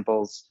 saliva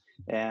samples.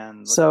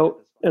 And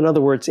so, in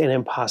other words, an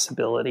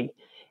impossibility.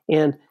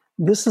 And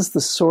this is the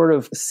sort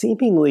of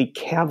seemingly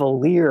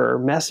cavalier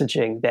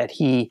messaging that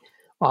he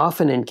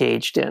often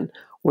engaged in,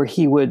 where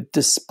he would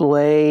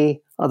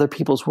display other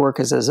people's work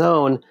as his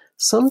own,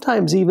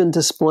 sometimes even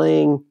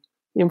displaying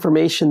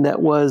information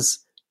that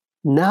was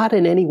not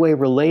in any way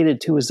related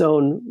to his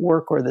own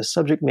work or the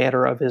subject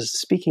matter of his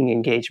speaking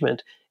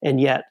engagement, and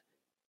yet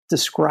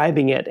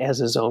describing it as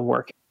his own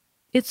work.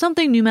 It's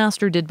something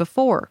Newmaster did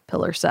before,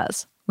 Piller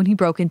says, when he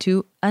broke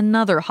into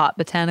another hot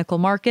botanical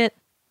market,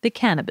 the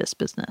cannabis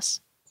business.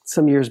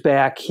 Some years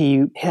back,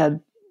 he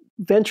had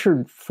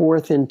ventured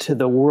forth into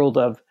the world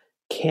of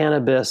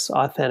cannabis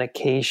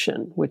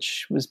authentication,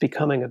 which was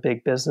becoming a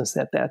big business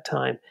at that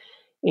time.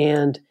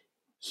 And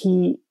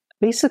he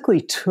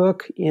basically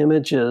took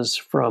images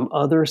from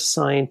other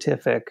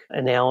scientific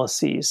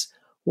analyses,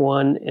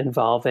 one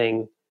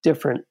involving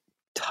different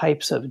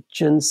types of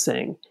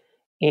ginseng,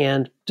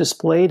 and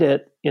displayed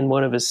it in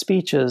one of his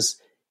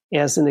speeches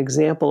as an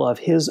example of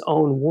his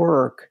own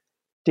work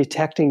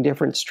detecting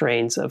different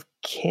strains of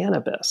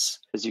cannabis.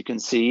 As you can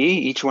see,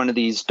 each one of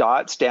these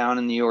dots down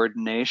in the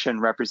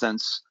ordination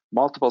represents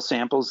multiple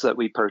samples that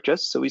we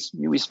purchased. So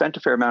we spent a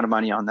fair amount of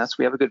money on this.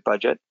 We have a good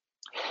budget.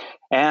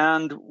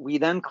 And we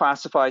then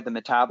classified the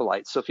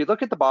metabolites. So if you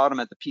look at the bottom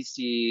at the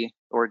PC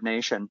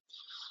ordination,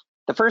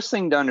 the first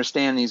thing to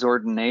understand these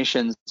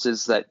ordinations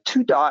is that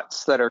two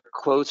dots that are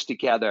close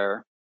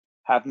together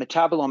have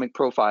metabolomic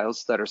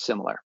profiles that are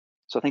similar.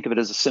 So think of it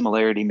as a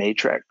similarity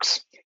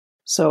matrix.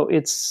 So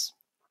it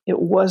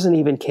wasn't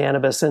even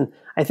cannabis. And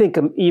I think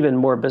an even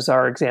more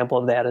bizarre example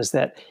of that is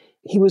that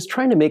he was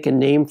trying to make a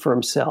name for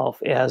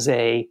himself as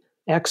an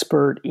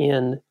expert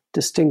in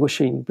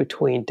distinguishing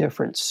between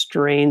different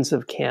strains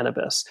of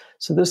cannabis.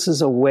 So this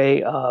is a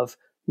way of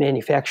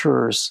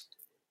manufacturers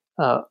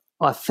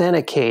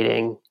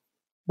authenticating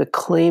the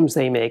claims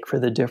they make for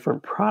the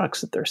different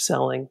products that they're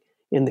selling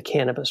in the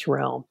cannabis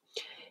realm.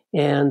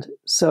 And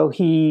so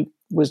he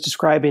was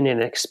describing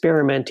an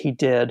experiment he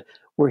did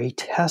where he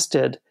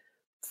tested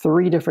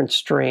 3 different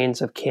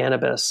strains of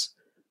cannabis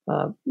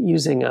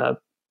using a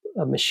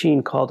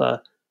machine called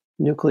a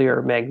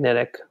nuclear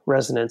magnetic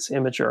resonance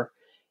imager.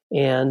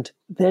 And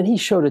then he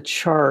showed a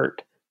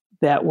chart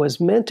that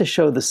was meant to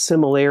show the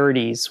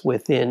similarities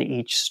within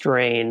each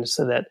strain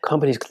so that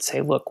companies could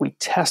say, look, we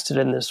tested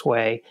in this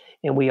way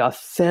and we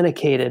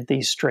authenticated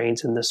these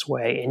strains in this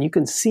way. And you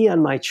can see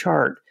on my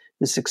chart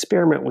this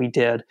experiment we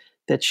did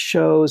that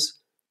shows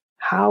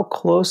how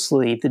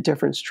closely the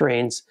different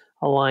strains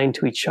align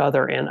to each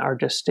other and are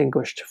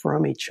distinguished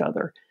from each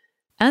other.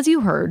 As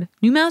you heard,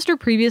 Newmaster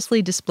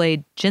previously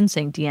displayed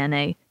ginseng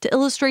DNA to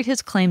illustrate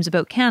his claims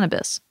about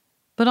cannabis.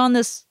 But on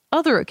this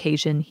other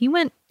occasion, he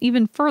went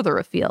even further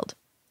afield.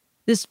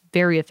 This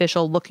very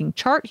official-looking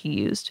chart he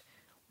used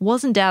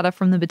wasn't data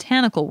from the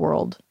botanical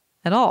world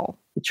at all.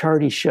 The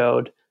chart he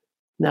showed,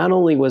 not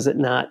only was it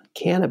not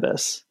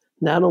cannabis,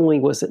 not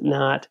only was it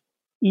not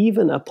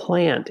even a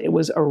plant, it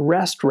was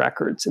arrest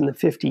records in the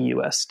 50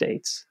 U.S.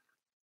 states.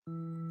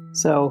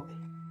 So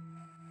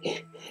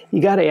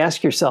you got to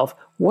ask yourself,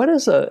 what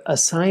is a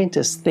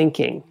scientist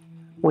thinking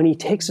when he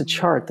takes a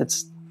chart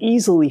that's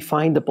easily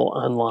findable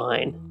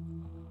online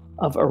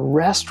of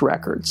arrest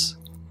records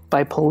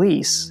by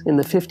police in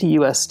the 50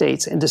 U.S.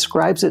 states and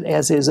describes it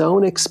as his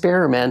own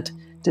experiment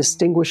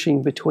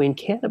distinguishing between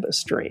cannabis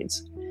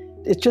strains?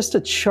 It's just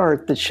a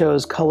chart that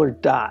shows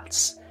colored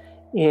dots.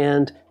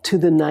 And to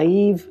the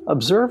naive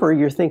observer,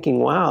 you're thinking,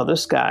 wow,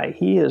 this guy,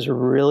 he is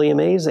really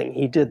amazing.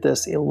 He did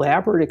this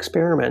elaborate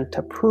experiment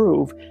to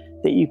prove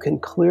that you can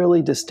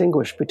clearly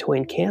distinguish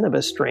between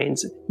cannabis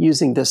strains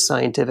using this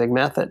scientific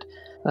method.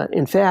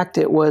 In fact,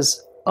 it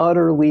was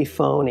utterly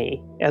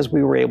phony, as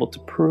we were able to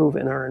prove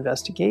in our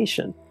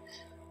investigation.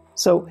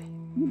 So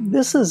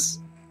this is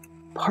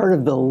part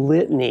of the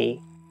litany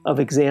of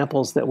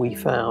examples that we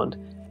found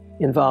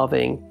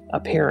involving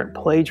apparent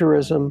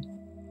plagiarism,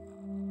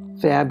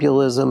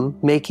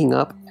 fabulism, making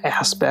up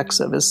aspects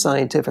of his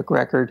scientific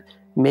record,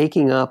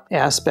 making up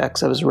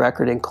aspects of his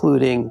record,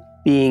 including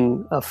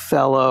being a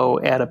fellow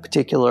at a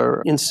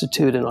particular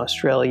institute in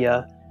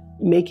Australia,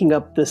 making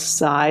up the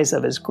size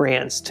of his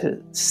grants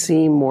to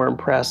seem more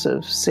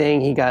impressive,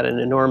 saying he got an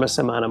enormous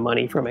amount of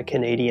money from a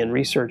Canadian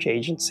research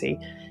agency.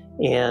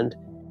 And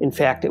in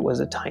fact, it was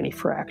a tiny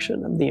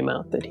fraction of the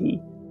amount that he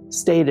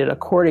stated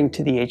according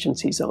to the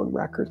agency's own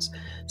records.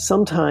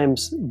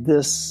 Sometimes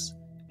this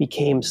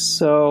became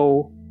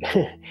so,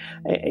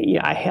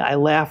 I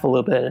laugh a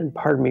little bit, and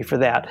pardon me for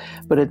that,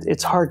 but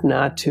it's hard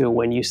not to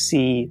when you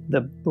see the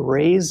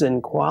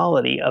brazen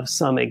quality of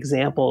some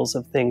examples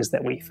of things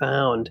that we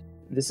found.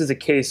 This is a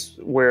case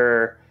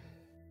where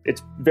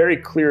it's very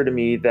clear to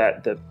me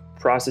that the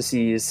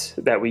processes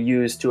that we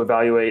use to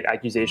evaluate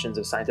accusations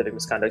of scientific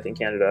misconduct in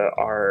Canada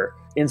are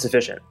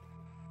insufficient.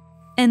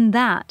 And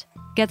that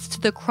gets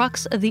to the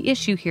crux of the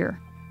issue here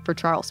for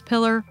Charles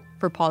Piller,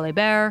 for Paul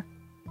Hébert,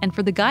 and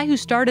for the guy who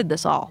started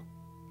this all,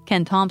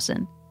 Ken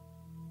Thompson.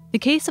 The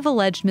case of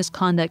alleged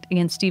misconduct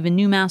against Steven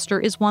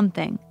Newmaster is one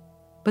thing,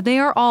 but they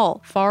are all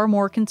far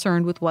more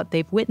concerned with what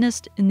they've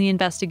witnessed in the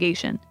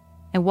investigation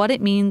and what it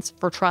means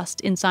for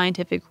trust in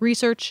scientific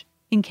research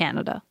in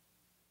Canada.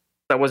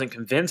 I wasn't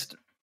convinced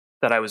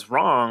that I was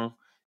wrong.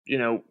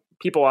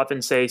 People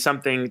often say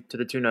something to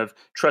the tune of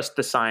trust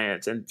the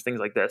science and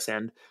things like this.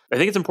 And I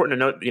think it's important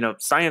to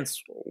note,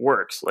 science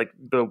works. Like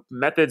the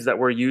methods that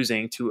we're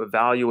using to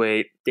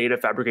evaluate data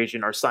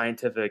fabrication are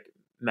scientific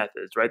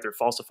methods, right? They're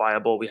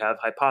falsifiable. We have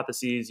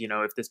hypotheses.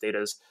 If this data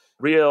is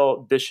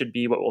real, this should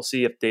be what we'll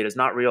see. If data is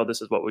not real,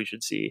 this is what we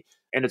should see.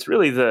 And it's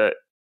really the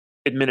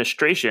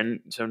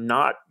administration, so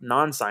not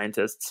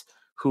non-scientists,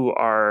 who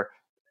are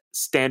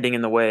standing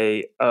in the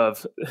way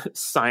of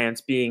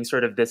science being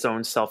sort of this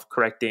own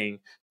self-correcting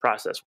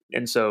process.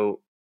 And so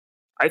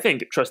I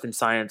think trust in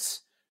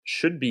science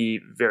should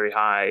be very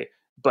high,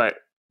 but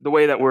the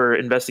way that we're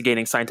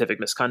investigating scientific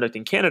misconduct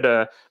in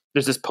Canada,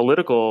 there's this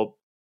political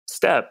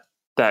step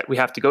that we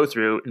have to go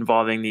through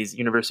involving these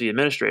university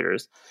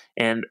administrators.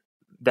 And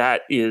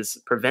that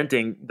is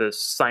preventing the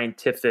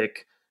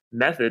scientific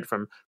method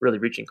from really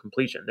reaching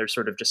completion. They're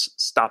sort of just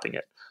stopping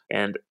it.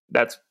 And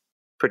that's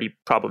pretty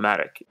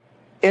problematic.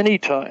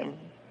 Anytime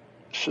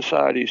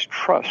society's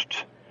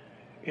trust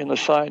in the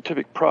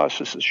scientific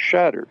process is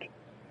shattered,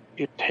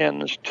 it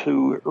tends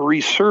to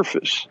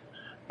resurface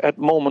at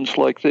moments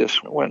like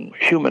this, when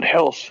human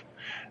health,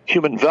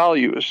 human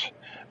values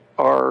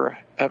are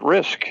at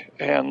risk.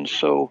 And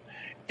so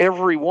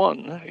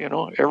everyone,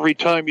 every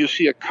time you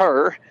see a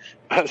car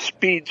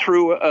speed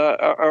through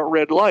a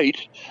red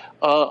light,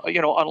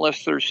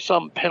 unless there's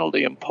some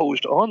penalty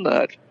imposed on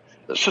that,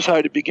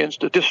 society begins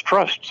to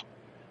distrust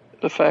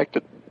the fact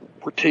that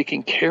we're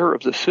taking care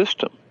of the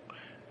system.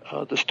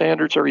 The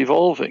standards are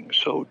evolving.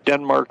 So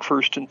Denmark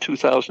first in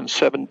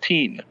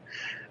 2017,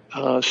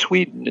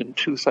 Sweden in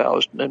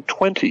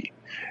 2020,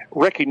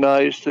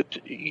 recognized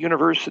that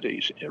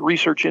universities,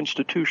 research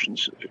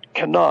institutions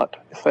cannot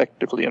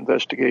effectively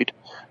investigate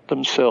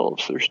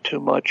themselves. There's too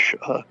much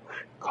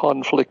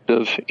conflict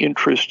of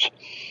interest.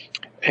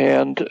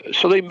 And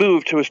so they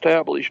moved to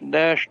establish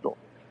national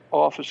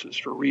offices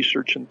for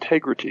research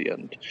integrity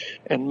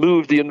and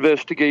move the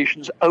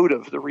investigations out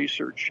of the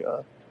research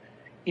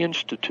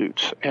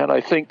institutes. And I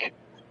think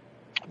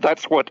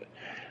that's what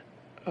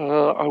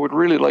I would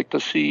really like to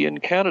see in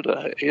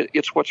Canada.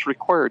 It's what's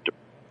required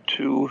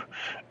to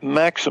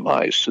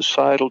maximize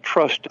societal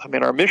trust. I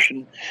mean, our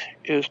mission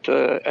is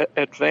to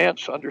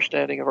advance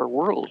understanding of our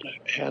world,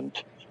 and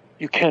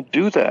you can't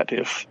do that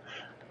if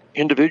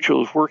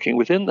individuals working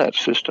within that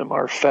system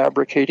are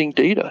fabricating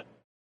data.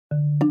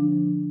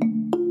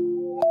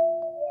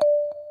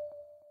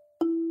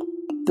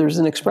 There's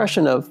an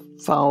expression of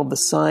follow the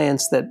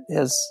science that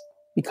has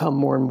become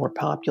more and more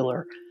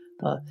popular.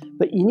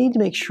 But you need to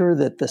make sure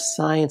that the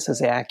science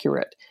is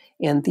accurate.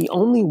 And the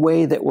only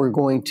way that we're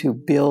going to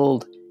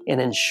build and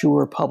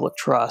ensure public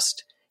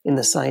trust in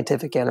the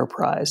scientific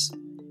enterprise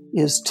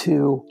is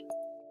to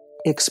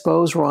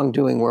expose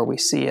wrongdoing where we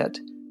see it,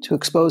 to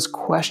expose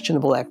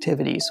questionable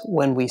activities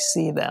when we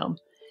see them,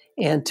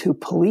 and to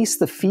police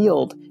the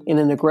field in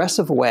an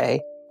aggressive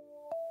way.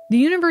 The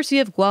University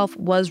of Guelph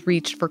was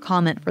reached for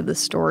comment for this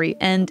story,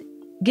 and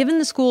given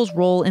the school's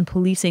role in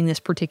policing this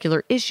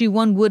particular issue,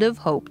 one would have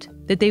hoped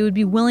that they would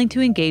be willing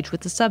to engage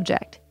with the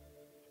subject.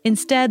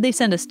 Instead, they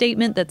sent a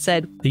statement that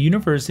said, "The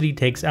university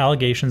takes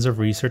allegations of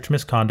research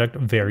misconduct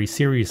very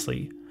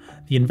seriously.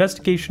 The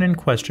investigation in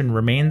question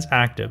remains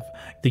active.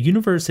 The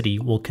university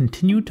will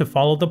continue to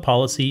follow the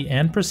policy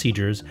and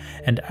procedures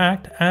and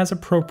act as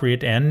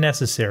appropriate and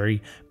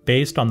necessary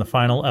based on the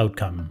final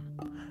outcome.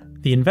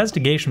 The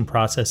investigation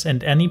process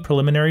and any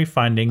preliminary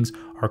findings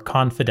are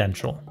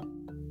confidential."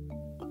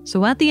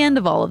 So at the end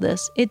of all of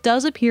this, it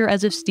does appear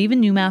as if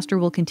Steven Newmaster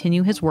will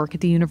continue his work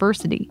at the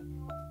university.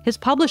 His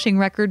publishing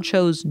record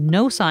shows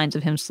no signs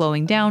of him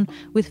slowing down,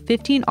 with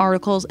 15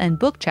 articles and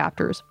book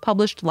chapters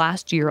published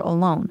last year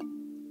alone.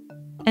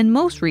 And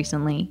most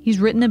recently, he's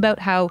written about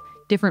how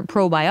different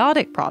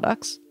probiotic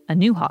products, a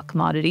new hot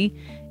commodity,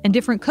 and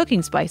different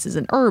cooking spices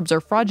and herbs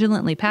are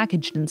fraudulently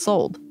packaged and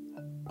sold.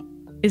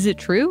 Is it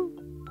true?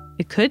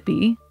 It could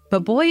be,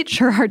 but boy, it's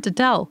sure hard to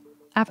tell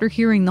after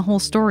hearing the whole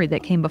story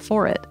that came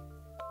before it.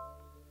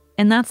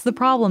 And that's the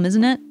problem,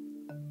 isn't it?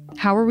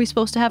 How are we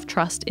supposed to have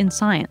trust in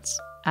science,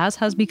 as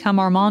has become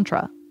our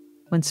mantra,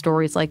 when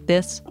stories like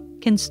this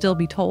can still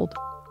be told?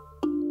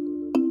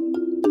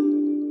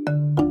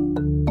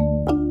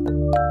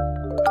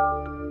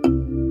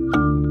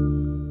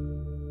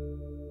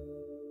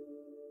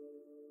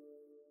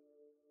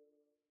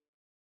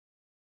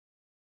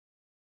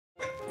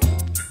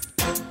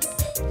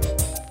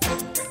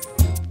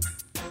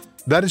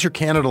 That is your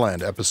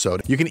CanadaLand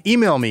episode. You can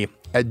email me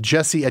at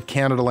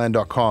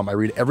jesse@canadaland.com. I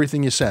read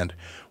everything you send.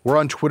 We're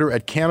on Twitter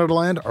at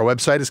CanadaLand. Our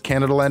website is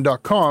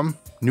canadaland.com.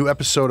 New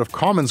episode of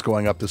Commons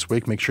going up this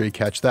week. Make sure you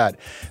catch that.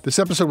 This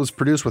episode was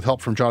produced with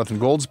help from Jonathan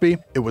Goldsby.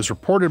 It was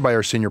reported by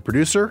our senior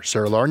producer,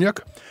 Sarah Larniuk.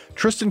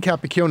 Tristan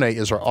Capicchione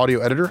is our audio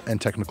editor and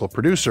technical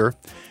producer.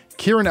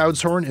 Kieran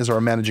Outshorn is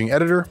our managing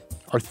editor.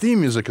 Our theme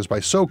music is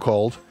by So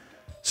Called.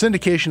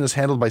 Syndication is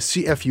handled by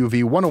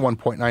CFUV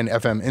 101.9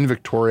 FM in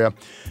Victoria.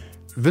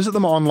 Visit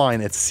them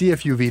online at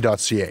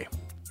cfuv.ca.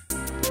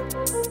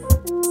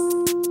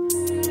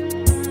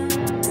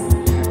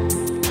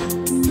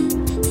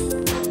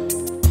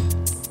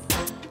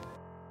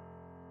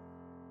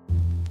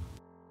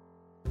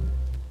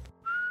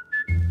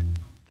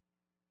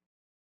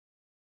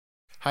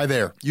 Hi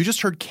there. You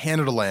just heard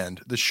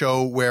CanadaLand, the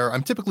show where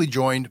I'm typically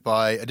joined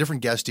by a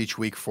different guest each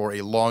week for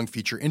a long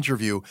feature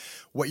interview.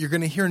 What you're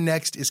going to hear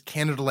next is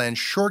CanadaLand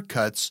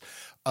Shortcuts,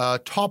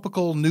 a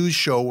topical news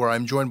show where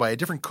I'm joined by a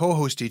different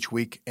co-host each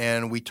week,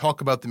 and we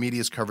talk about the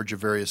media's coverage of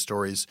various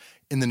stories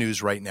in the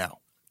news right now.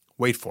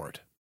 Wait for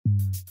it.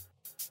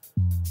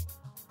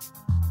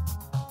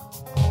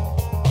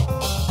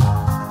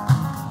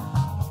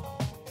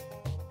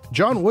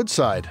 John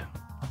Woodside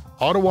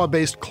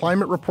Ottawa-based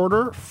climate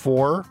reporter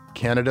for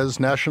Canada's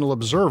National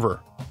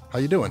Observer. How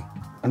you doing?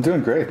 I'm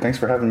doing great. Thanks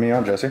for having me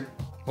on, Jesse.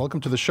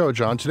 Welcome to the show,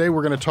 John. Today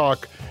we're going to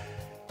talk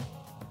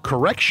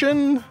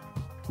correction,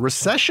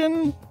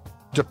 recession,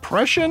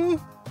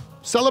 depression,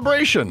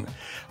 celebration.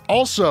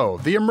 Also,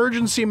 the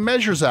Emergency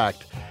Measures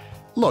Act.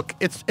 Look,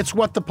 it's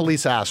what the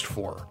police asked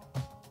for.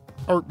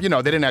 Or, they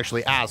didn't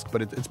actually ask,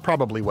 but it's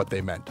probably what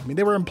they meant. I mean,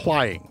 they were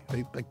implying.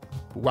 They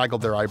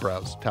waggled their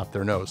eyebrows, tapped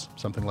their nose,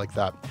 something like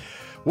that.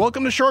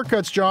 Welcome to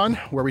Shortcuts, John,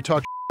 where we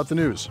talk about the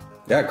news.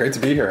 Yeah, great to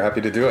be here.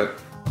 Happy to do it.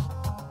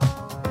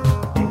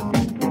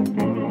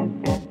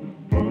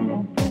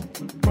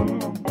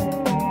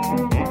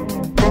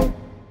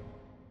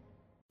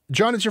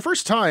 John, it's your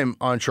first time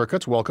on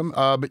Shortcuts. Welcome.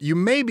 But you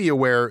may be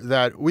aware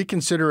that we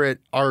consider it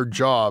our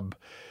job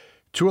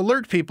to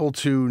alert people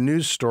to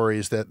news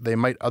stories that they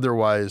might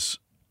otherwise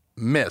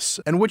miss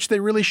and which they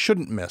really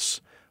shouldn't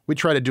miss. We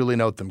try to duly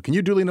note them. Can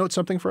you duly note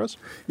something for us?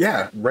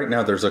 Yeah. Right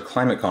now, there's a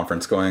climate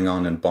conference going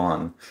on in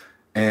Bonn.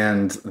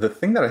 And the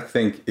thing that I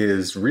think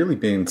is really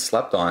being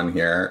slept on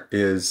here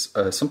is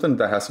something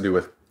that has to do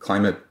with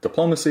climate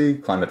diplomacy,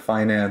 climate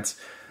finance,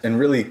 and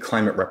really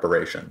climate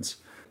reparations.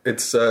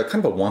 It's kind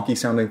of a wonky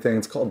sounding thing.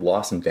 It's called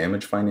loss and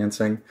damage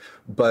financing,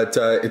 but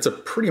it's a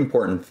pretty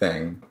important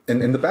thing.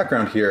 And the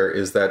background here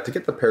is that to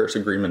get the Paris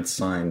Agreement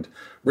signed,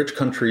 rich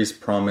countries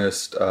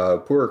promised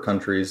poorer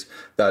countries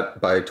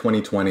that by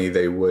 2020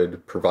 they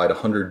would provide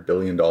 $100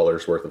 billion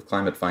worth of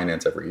climate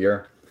finance every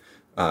year.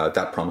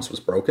 That promise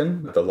was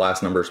broken. The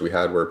last numbers we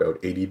had were about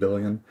 80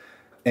 billion.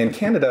 And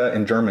Canada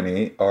and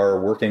Germany are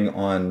working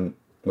on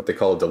what they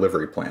call a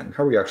delivery plan.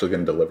 How are we actually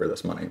going to deliver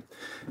this money?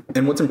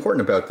 And what's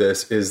important about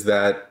this is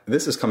that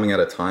this is coming at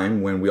a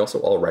time when we also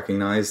all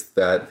recognize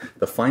that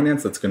the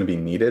finance that's going to be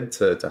needed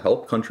to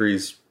help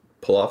countries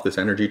pull off this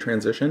energy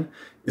transition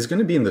is going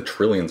to be in the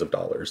trillions of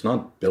dollars,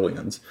 not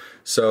billions.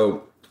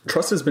 So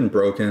trust has been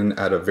broken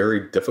at a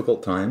very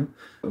difficult time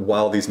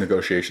while these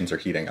negotiations are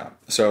heating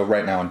up. So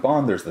right now in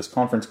Bonn, there's this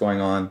conference going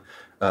on.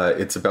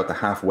 It's about the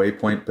halfway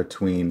point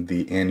between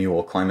the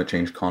annual climate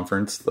change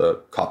conference, the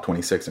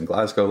COP26 in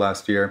Glasgow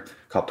last year.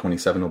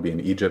 COP27 will be in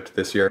Egypt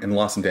this year. And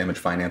loss and damage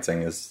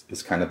financing is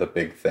kind of the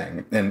big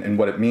thing. And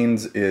what it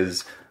means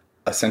is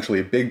essentially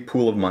a big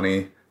pool of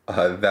money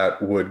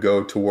that would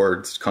go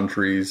towards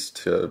countries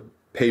to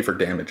pay for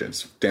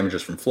damages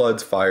from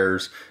floods,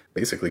 fires,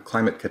 basically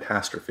climate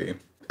catastrophe.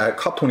 At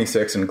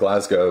COP26 in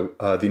Glasgow,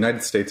 the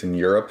United States and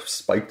Europe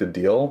spiked a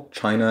deal.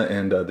 China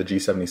and the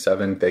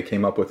G77, they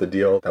came up with a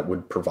deal that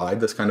would provide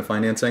this kind of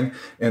financing,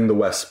 and the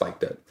West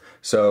spiked it.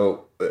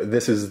 So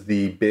this is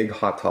the big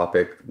hot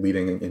topic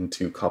leading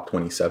into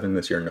COP27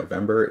 this year in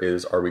November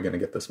is, are we going to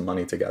get this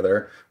money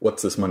together?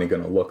 What's this money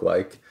going to look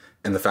like?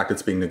 And the fact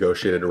it's being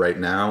negotiated right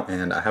now,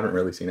 and I haven't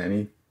really seen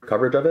any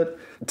coverage of it,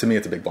 to me,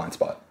 it's a big blind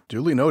spot.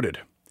 Duly noted.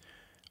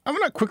 I'm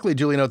going to quickly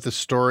duly note the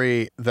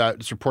story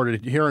that's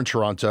reported here in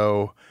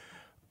Toronto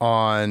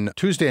on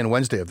Tuesday and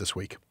Wednesday of this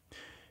week.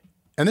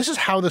 And this is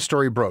how the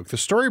story broke. The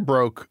story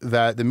broke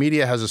that the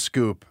media has a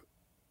scoop.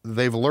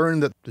 They've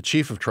learned that the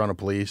chief of Toronto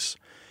Police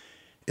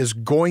is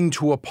going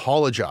to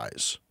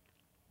apologize.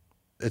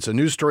 It's a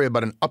news story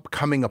about an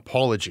upcoming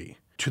apology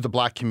to the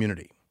Black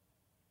community.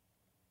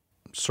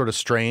 Sort of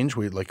strange.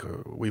 We've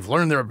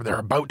learned they're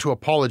about to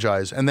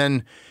apologize, and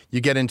then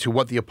you get into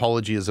what the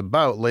apology is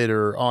about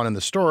later on in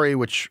the story,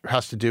 which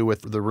has to do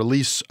with the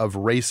release of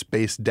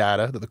race-based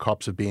data that the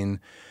cops have been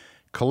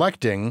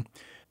collecting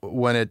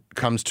when it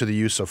comes to the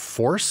use of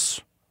force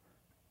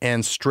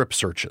and strip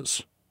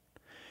searches.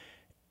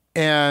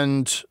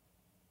 And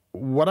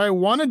what I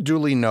want to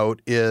duly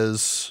note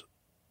is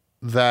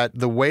that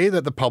the way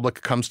that the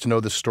public comes to know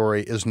the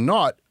story is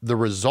not the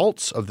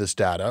results of this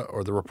data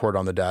or the report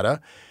on the data,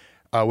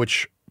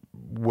 which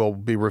will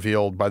be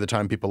revealed by the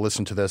time people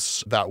listen to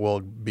this, that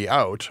will be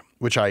out,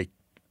 which I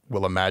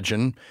will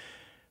imagine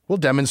will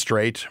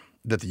demonstrate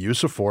that the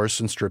use of force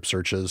and strip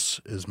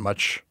searches is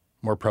much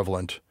more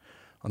prevalent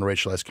on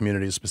racialized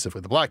communities,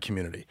 specifically the Black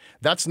community.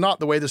 That's not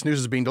the way this news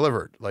is being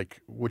delivered,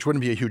 which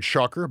wouldn't be a huge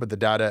shocker, but the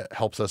data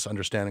helps us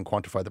understand and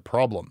quantify the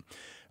problem.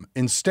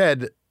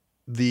 Instead,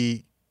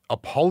 the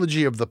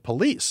apology of the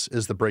police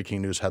is the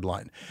breaking news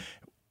headline.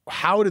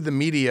 How did the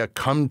media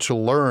come to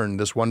learn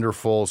this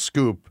wonderful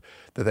scoop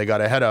that they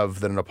got ahead of,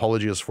 that an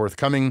apology is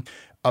forthcoming?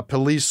 A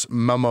police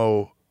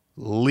memo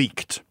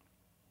leaked.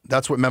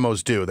 That's what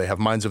memos do. They have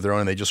minds of their own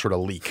and they just sort of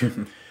leak.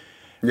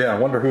 Yeah, I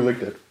wonder who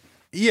leaked it.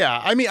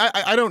 Yeah, I mean,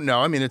 I don't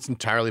know. I mean, it's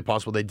entirely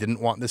possible they didn't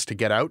want this to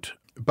get out.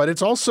 But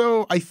it's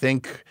also, I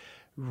think,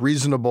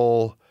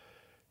 reasonable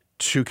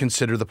to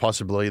consider the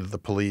possibility that the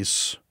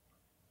police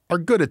are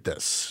good at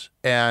this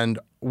and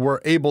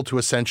were able to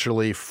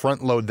essentially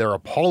front load their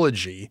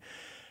apology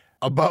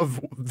above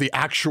the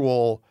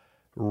actual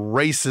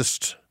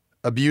racist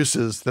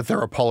abuses that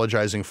they're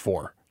apologizing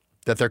for,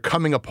 that their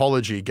coming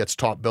apology gets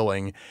top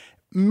billing.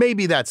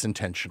 Maybe that's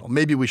intentional.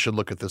 Maybe we should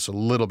look at this a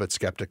little bit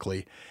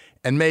skeptically.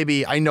 And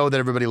maybe, I know that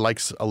everybody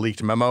likes a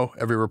leaked memo.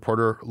 Every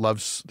reporter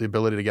loves the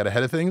ability to get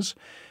ahead of things.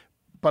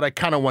 But I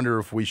kind of wonder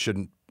if we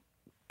shouldn't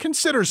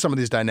consider some of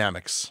these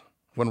dynamics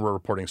when we're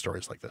reporting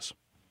stories like this.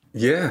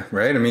 Yeah,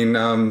 right. I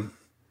mean,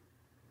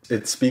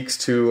 it speaks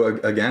to,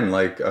 again,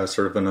 like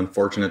sort of an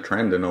unfortunate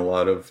trend in a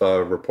lot of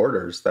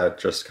reporters that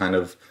just kind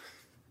of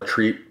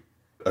treat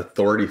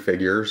authority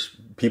figures,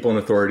 people in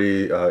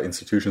authority,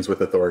 institutions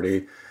with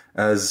authority,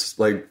 as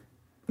like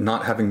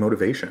not having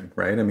motivation,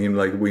 right? I mean,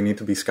 like, we need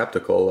to be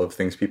skeptical of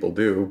things people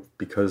do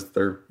because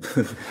they're,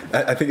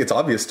 I think it's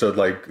obvious to,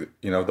 like,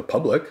 you know, the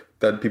public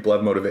that people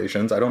have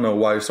motivations. I don't know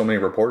why so many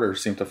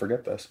reporters seem to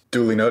forget this.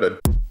 Duly noted.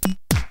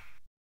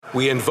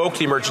 We invoked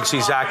the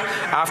Emergencies Act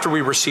after we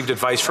received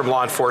advice from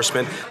law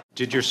enforcement.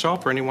 Did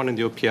yourself or anyone in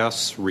the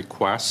OPS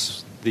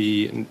request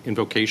the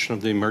invocation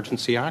of the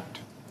Emergency Act?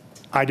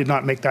 I did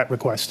not make that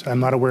request.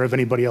 I'm not aware of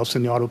anybody else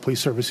in the Ottawa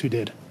Police Service who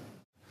did.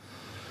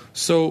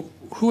 So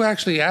who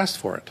actually asked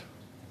for it?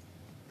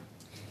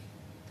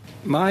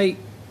 My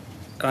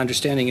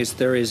understanding is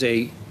there is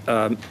a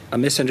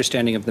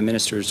misunderstanding of the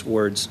minister's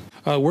words.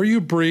 Were you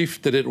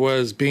briefed that it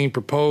was being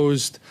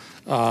proposed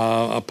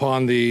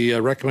upon the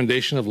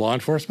recommendation of law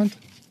enforcement?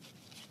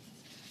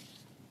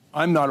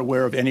 I'm not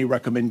aware of any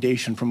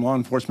recommendation from law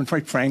enforcement,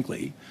 quite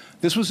frankly.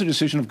 This was a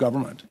decision of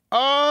government.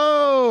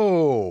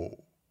 Oh,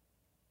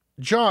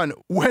 John,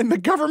 when the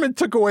government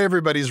took away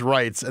everybody's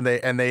rights and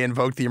they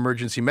invoked the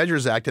Emergency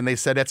Measures Act and they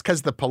said it's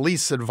because the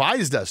police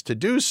advised us to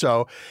do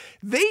so,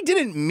 they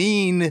didn't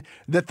mean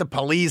that the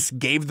police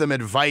gave them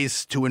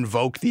advice to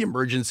invoke the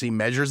Emergency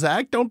Measures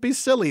Act. Don't be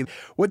silly.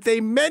 What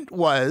they meant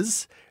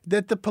was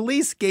that the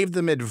police gave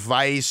them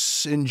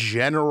advice in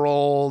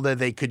general, that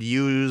they could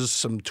use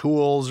some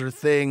tools or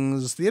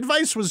things. The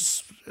advice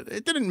was,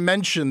 it didn't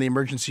mention the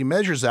Emergency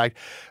Measures Act,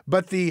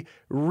 but the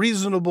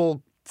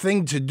reasonable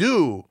thing to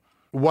do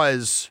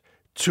was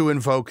to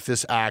invoke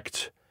this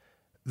act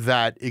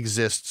that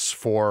exists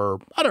for,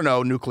 I don't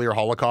know, nuclear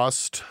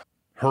holocaust,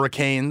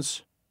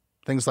 hurricanes,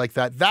 things like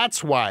that.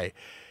 That's why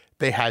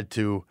they had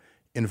to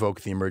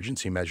invoke the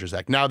Emergency Measures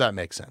Act. Now that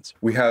makes sense.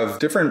 We have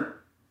different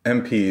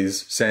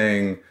MPs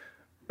saying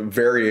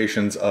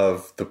variations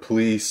of the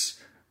police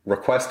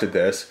requested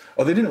this.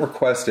 Oh, they didn't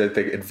request it.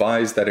 They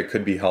advised that it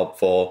could be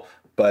helpful,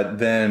 but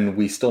then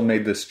we still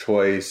made this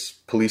choice.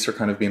 Police are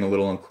kind of being a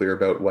little unclear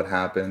about what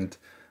happened.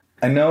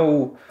 I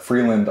know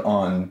Freeland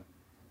on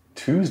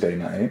Tuesday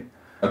night,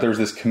 there was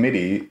this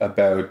committee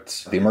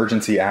about the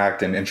Emergency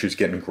Act and she was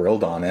getting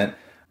grilled on it.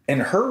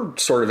 And her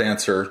sort of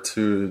answer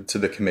to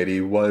the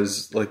committee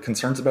was like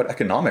concerns about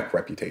economic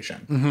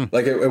reputation. Mm-hmm.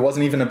 Like it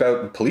wasn't even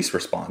about police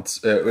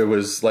response. It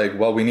was like,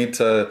 well, we need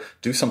to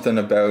do something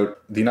about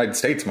the United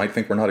States might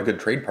think we're not a good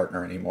trade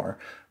partner anymore.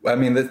 I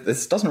mean,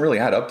 this doesn't really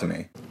add up to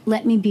me.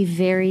 Let me be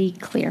very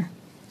clear.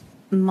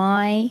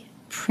 My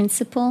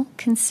principal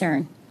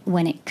concern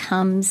when it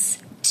comes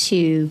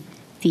to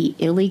the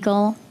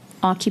illegal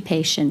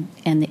occupation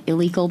and the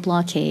illegal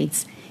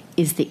blockades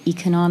is the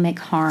economic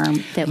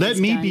harm that was done to Canada. Let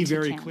me be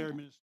very clear,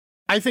 Minister.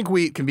 I think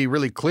we can be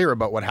really clear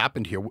about what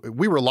happened here.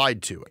 We were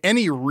lied to.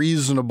 Any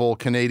reasonable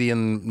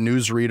Canadian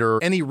newsreader,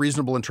 any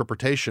reasonable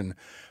interpretation,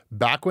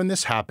 back when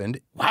this happened,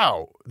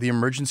 wow, the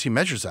Emergency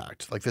Measures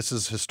Act. Like, this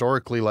is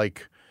historically,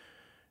 like,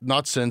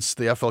 not since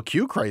the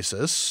FLQ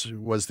crisis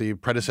was the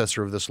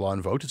predecessor of this law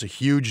invoked. It's a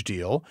huge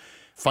deal.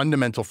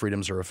 Fundamental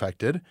freedoms are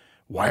affected.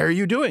 Why are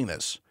you doing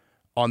this?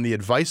 On the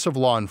advice of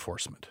law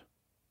enforcement.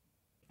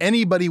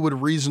 Anybody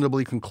would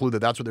reasonably conclude that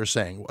that's what they're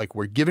saying. Like,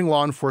 we're giving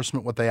law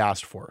enforcement what they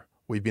asked for.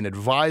 We've been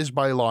advised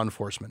by law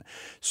enforcement.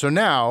 So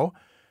now,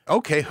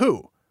 okay,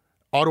 who?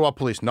 Ottawa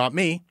Police, not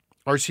me.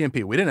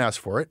 RCMP, we didn't ask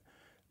for it.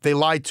 They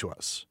lied to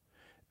us.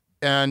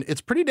 And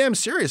it's pretty damn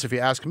serious if you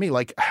ask me.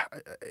 Like,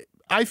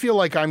 I feel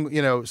like I'm,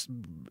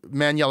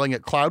 man yelling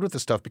at cloud with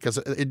this stuff because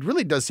it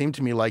really does seem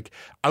to me like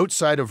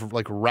outside of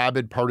like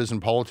rabid partisan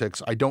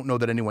politics, I don't know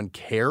that anyone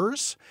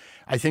cares.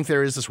 I think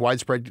there is this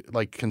widespread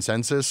like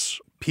consensus.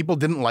 People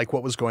didn't like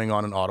what was going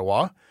on in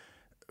Ottawa,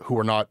 who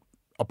were not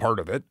a part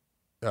of it,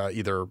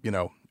 either,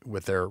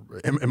 with their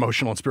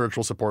emotional and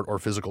spiritual support or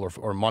physical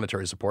or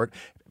monetary support.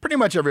 Pretty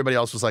much everybody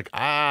else was like,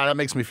 that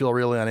makes me feel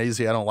really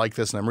uneasy. I don't like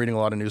this. And I'm reading a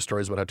lot of news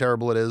stories about how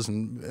terrible it is.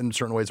 And in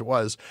certain ways it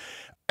was.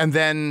 And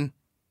then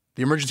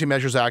the Emergency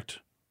Measures Act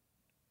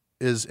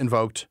is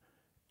invoked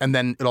and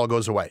then it all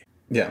goes away.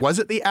 Yeah. Was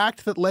it the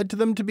act that led to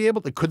them to be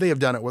able to, could they have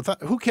done it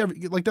without, who cares?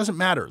 Like, doesn't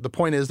matter. The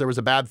point is there was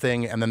a bad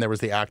thing and then there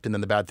was the act and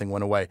then the bad thing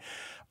went away.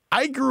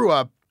 I grew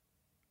up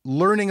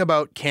learning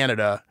about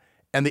Canada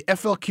and the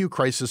FLQ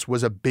crisis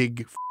was a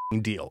big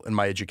deal in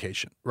my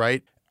education,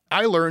 right?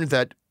 I learned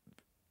that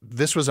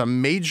this was a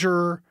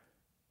major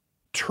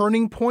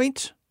turning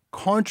point,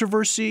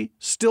 controversy,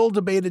 still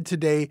debated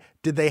today.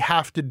 Did they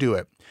have to do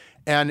it?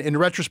 And in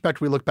retrospect,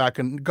 we look back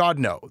and God,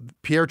 no,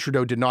 Pierre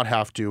Trudeau did not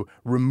have to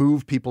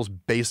remove people's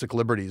basic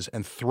liberties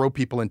and throw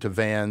people into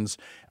vans,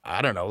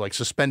 I don't know, like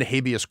suspend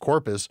habeas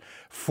corpus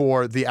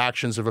for the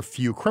actions of a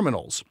few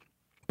criminals.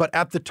 But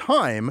at the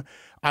time,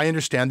 I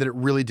understand that it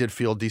really did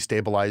feel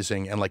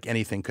destabilizing and like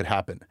anything could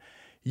happen.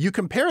 You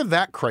compare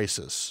that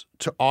crisis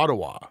to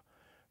Ottawa,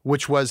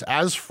 which was,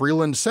 as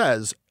Freeland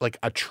says, like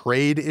a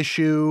trade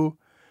issue.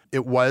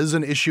 It was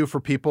an issue for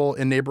people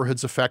in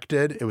neighborhoods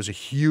affected. It was a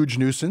huge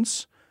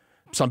nuisance.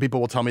 Some people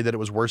will tell me that it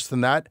was worse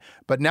than that.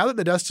 But now that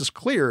the dust is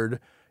cleared,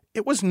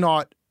 it was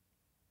not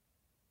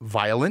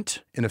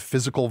violent in a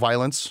physical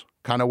violence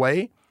kind of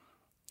way.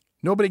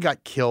 Nobody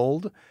got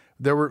killed.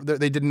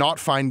 They did not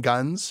find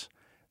guns.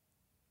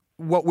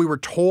 What we were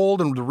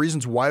told and the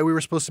reasons why we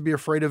were supposed to be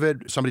afraid of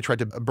it, somebody tried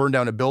to burn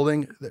down a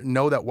building.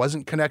 No, that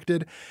wasn't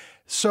connected.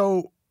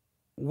 So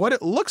what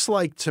it looks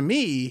like to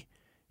me,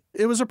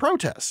 it was a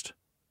protest.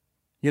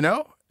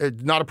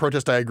 Not a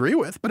protest I agree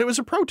with, but it was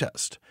a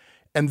protest.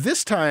 And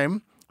this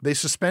time they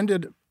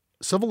suspended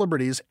civil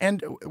liberties,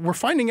 and we're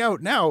finding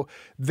out now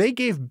they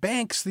gave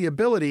banks the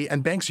ability,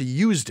 and banks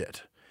used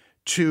it,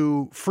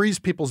 to freeze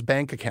people's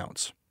bank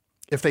accounts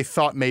if they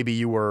thought maybe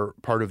you were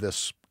part of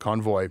this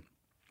convoy.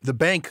 The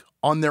bank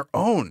on their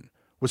own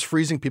was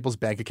freezing people's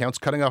bank accounts,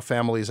 cutting off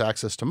families'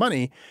 access to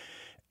money,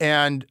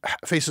 and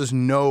faces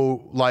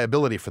no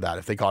liability for that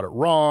if they got it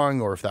wrong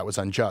or if that was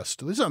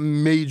unjust. This is a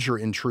major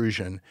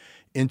intrusion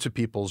into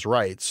people's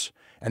rights.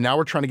 And now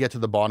we're trying to get to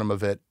the bottom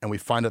of it, and we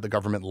find out the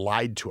government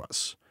lied to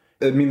us.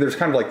 I mean, there's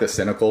kind of like the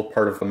cynical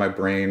part of my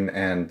brain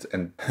and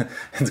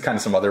it's kind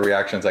of some other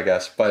reactions, I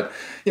guess. But,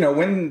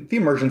 when the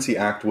Emergency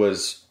Act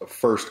was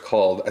first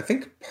called, I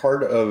think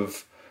part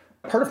of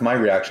my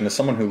reaction as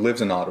someone who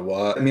lives in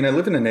Ottawa, I mean, I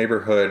live in a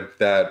neighborhood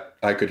that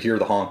I could hear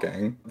the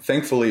honking.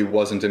 Thankfully,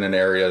 wasn't in an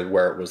area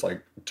where it was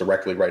like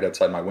directly right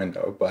outside my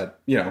window. But,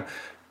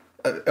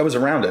 I was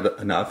around it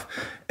enough.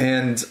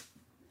 And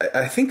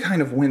I think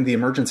kind of when the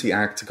Emergency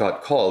Act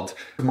got called,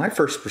 my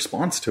first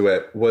response to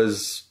it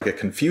was a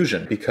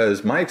confusion,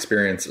 because my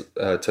experience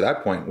to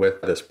that point with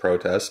this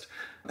protest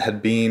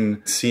had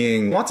been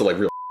seeing lots of like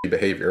real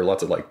behavior,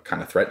 lots of like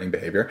kind of threatening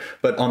behavior.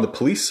 But on the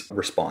police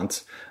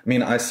response, I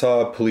mean, I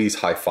saw police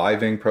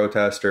high-fiving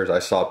protesters. I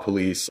saw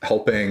police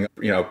helping,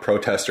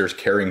 protesters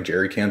carrying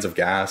jerry cans of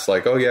gas.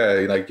 Like, oh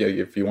yeah, like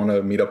if you want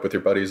to meet up with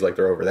your buddies, like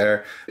they're over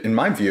there. In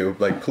my view,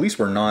 like police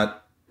were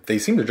not, they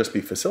seemed to just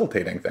be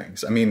facilitating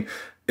things. I mean,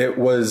 it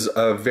was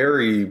a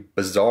very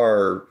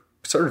bizarre,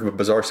 sort of a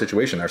bizarre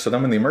situation there. So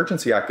then when the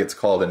Emergency Act gets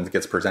called and it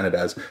gets presented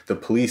as the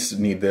police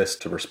need this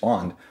to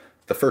respond,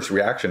 the first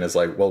reaction is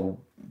like, well,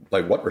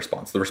 like what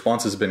response? The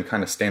response has been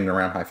kind of standing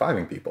around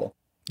high-fiving people.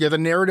 Yeah, the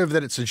narrative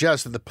that it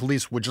suggests that the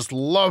police would just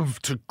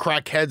love to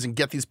crack heads and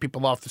get these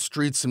people off the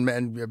streets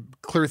and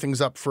clear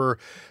things up for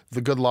the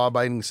good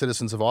law-abiding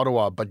citizens of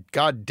Ottawa. But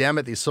God damn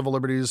it, these civil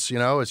liberties,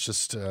 it's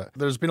just,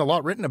 there's been a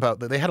lot written about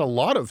that. They had a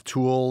lot of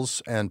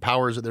tools and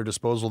powers at their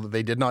disposal that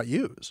they did not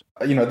use.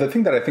 The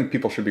thing that I think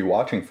people should be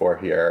watching for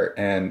here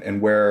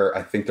and where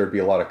I think there'd be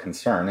a lot of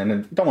concern, and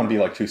I don't want to be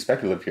like too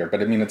speculative here,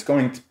 but I mean, it's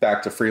going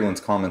back to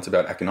Freeland's comments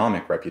about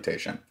economic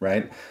reputation,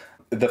 right?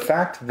 The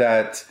fact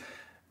that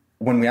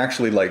when we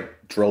actually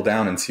like drill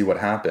down and see what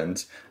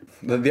happens,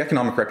 the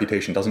economic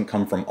reputation doesn't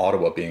come from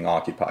Ottawa being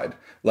occupied.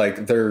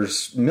 Like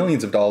there's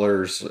millions of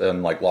dollars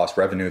in like lost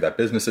revenue that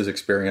businesses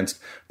experienced,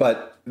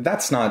 but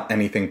that's not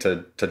anything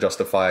to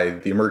justify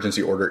the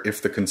emergency order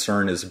if the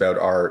concern is about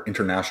our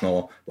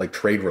international like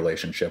trade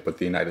relationship with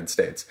the United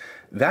States.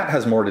 That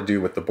has more to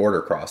do with the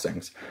border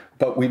crossings.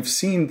 But we've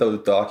seen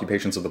the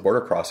occupations of the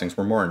border crossings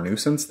were more a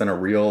nuisance than a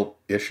real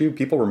issue.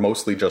 People were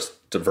mostly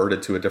just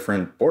diverted to a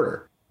different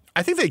border.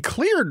 I think they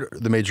cleared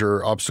the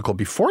major obstacle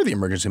before the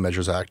Emergency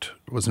Measures Act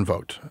was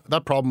invoked.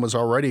 That problem was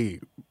already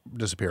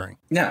disappearing.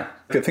 Yeah.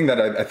 The thing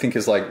that I think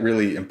is like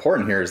really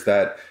important here is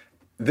that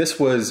this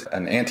was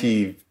an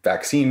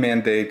anti-vaccine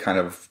mandate, kind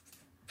of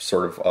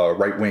sort of a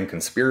right-wing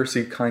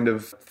conspiracy kind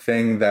of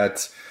thing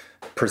that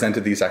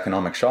presented these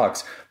economic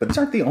shocks. But these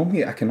aren't the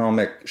only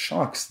economic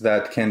shocks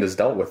that Canada's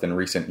dealt with in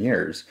recent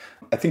years.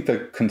 I think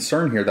the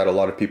concern here that a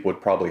lot of people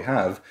would probably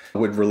have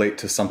would relate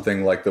to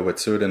something like the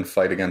Wet'suwet'en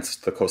fight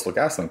against the Coastal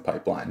GasLink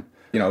pipeline.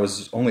 It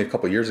was only a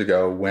couple of years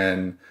ago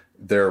when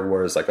there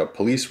was like a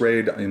police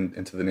raid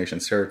into the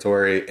nation's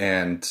territory,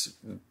 and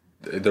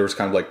there was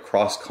kind of like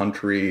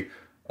cross-country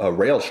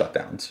rail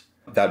shutdowns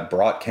that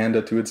brought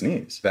Canada to its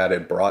knees, that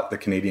it brought the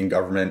Canadian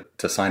government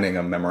to signing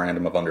a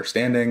memorandum of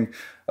understanding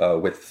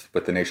with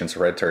the nation's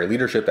hereditary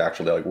leadership to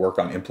actually like work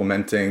on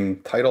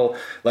implementing title.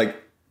 Like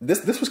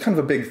this was kind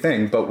of a big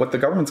thing, but what the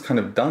government's kind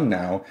of done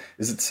now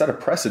is it's set a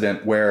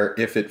precedent where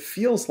if it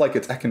feels like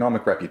its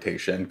economic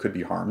reputation could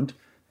be harmed,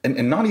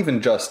 and not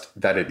even just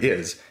that it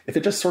is, if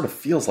it just sort of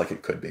feels like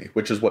it could be,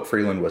 which is what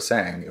Freeland was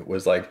saying. It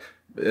was like,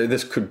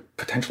 this could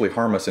potentially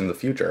harm us in the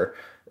future,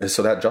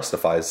 so that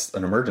justifies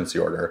an emergency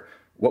order.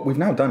 What we've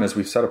now done is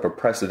we've set up a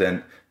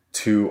precedent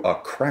to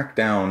crack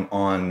down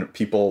on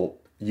people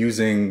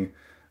using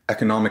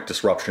economic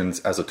disruptions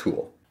as a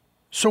tool.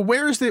 So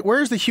where's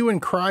the hue and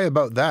cry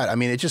about that? I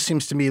mean, it just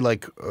seems to me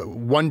like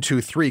 1,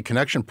 2, 3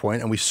 connection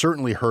point, and we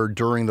certainly heard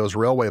during those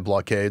railway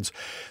blockades,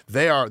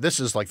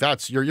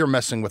 you're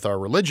messing with our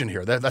religion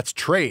here. That's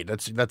trade.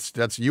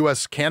 That's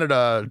U.S.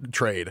 Canada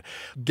trade.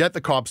 Get the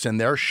cops in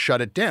there,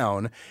 shut it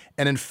down,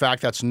 and in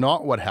fact, that's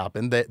not what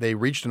happened. They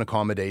reached an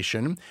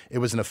accommodation. It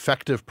was an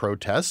effective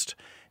protest,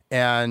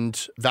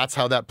 and that's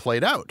how that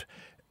played out.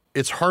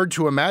 It's hard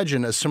to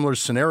imagine a similar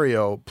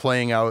scenario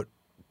playing out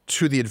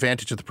to the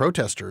advantage of the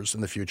protesters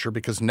in the future,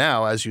 because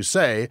now, as you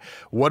say,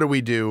 what do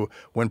we do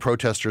when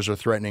protesters are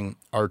threatening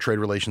our trade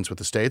relations with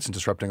the states and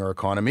disrupting our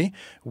economy?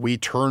 We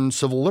turn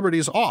civil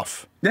liberties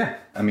off. Yeah.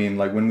 I mean,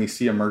 like when we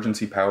see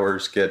emergency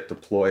powers get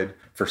deployed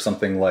for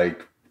something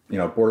like,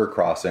 border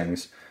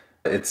crossings,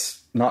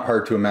 it's not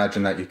hard to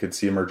imagine that you could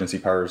see emergency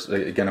powers.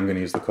 Again, I'm going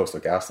to use the Coastal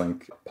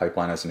GasLink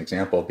pipeline as an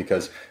example,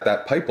 because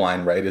that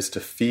pipeline, right, is to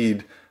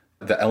feed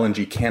the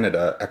LNG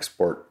Canada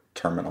export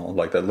terminal,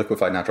 like the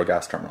liquefied natural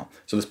gas terminal.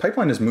 So this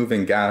pipeline is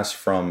moving gas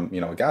from,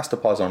 a gas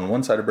deposit on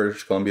one side of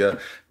British Columbia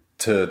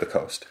to the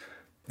coast.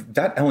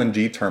 That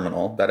LNG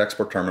terminal, that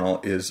export terminal,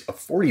 is a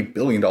 $40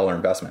 billion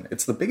investment.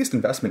 It's the biggest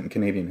investment in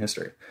Canadian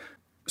history.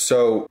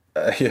 So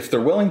if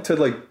they're willing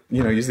to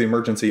use the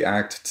Emergency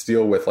Act to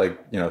deal with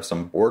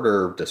some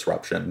border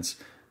disruptions,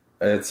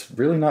 it's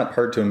really not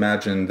hard to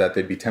imagine that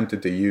they'd be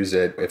tempted to use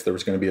it if there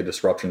was going to be a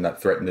disruption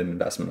that threatened an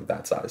investment of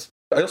that size.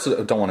 I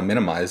also don't want to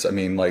minimize,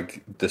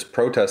 this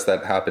protest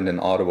that happened in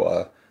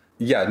Ottawa,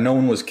 yeah, no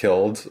one was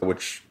killed,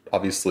 which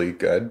obviously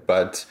good,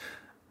 but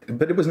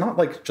it was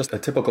not just a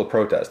typical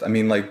protest.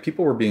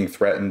 People were being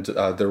threatened.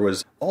 There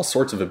was all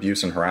sorts of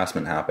abuse and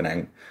harassment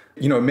happening.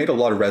 It made a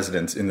lot of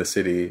residents in the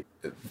city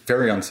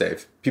very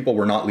unsafe. People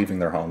were not leaving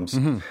their homes.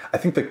 Mm-hmm. I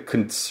think the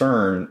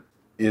concern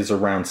is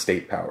around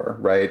state power,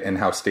 right? And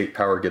how state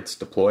power gets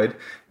deployed.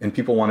 And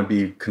people want to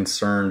be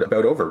concerned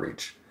about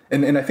overreach.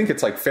 And I think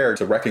it's fair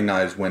to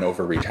recognize when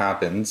overreach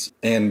happens.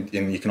 And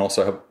you can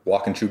also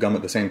walk and chew gum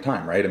at the same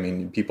time,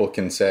 right? People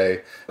can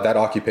say that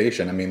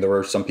occupation, there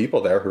were some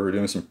people there who were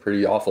doing some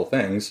pretty awful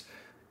things,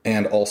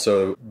 and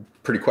also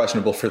pretty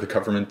questionable for the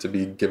government to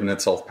be giving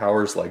itself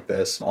powers like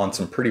this on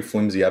some pretty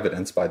flimsy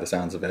evidence by the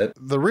sounds of it.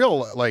 The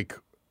real,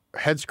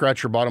 head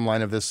scratcher bottom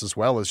line of this as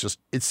well is just,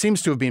 it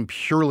seems to have been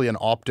purely an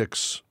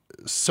optics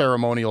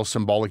ceremonial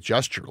symbolic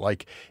gesture.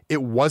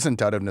 It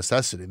wasn't out of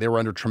necessity. They were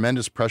under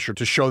tremendous pressure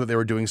to show that they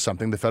were doing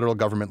something. The federal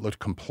government looked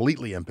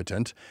completely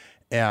impotent,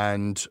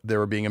 and they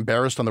were being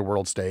embarrassed on the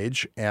world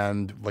stage,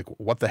 and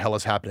what the hell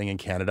is happening in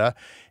Canada?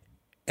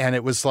 And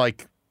it was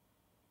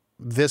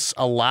this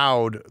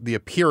allowed the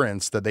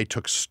appearance that they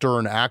took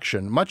stern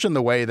action, much in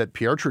the way that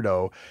Pierre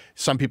Trudeau,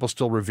 some people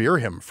still revere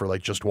him for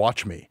just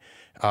watch me.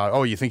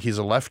 You think he's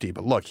a lefty,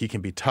 but look, he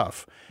can be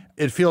tough.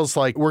 It feels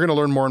like we're going to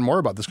learn more and more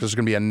about this because there's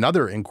going to be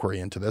another inquiry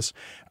into this.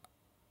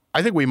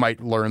 I think we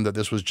might learn that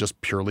this was just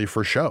purely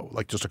for show,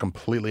 just a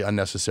completely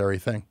unnecessary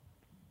thing.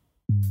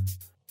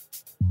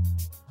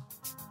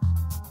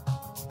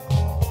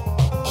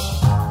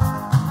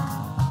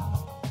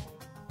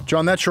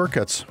 John, that's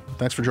Shortcuts.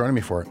 Thanks for joining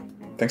me for it.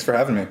 Thanks for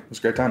having me. It was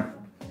a great time.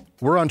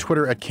 We're on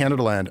Twitter at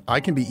CanadaLand. I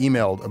can be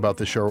emailed about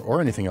the show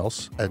or anything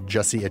else at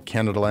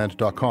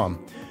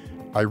jesse@canadaland.com.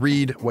 I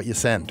read what you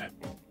send.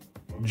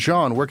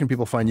 John, where can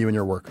people find you and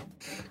your work?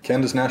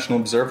 Canada's National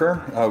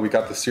Observer. We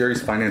got the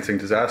series Financing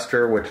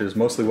Disaster, which is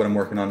mostly what I'm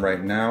working on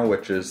right now,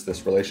 which is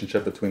this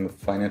relationship between the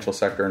financial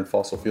sector and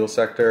fossil fuel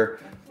sector.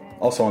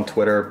 Also on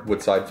Twitter,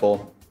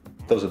 Woodsideful.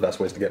 Those are the best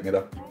ways to get me,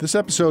 though. This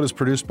episode is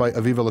produced by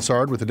Aviva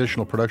Lessard with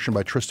additional production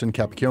by Tristan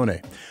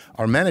Capacchione.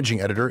 Our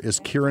managing editor is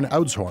Kieran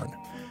Outshorn.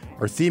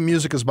 Our theme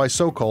music is by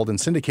So Called, and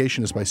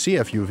syndication is by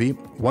CFUV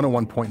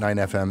 101.9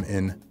 FM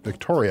in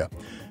Victoria.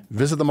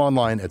 Visit them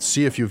online at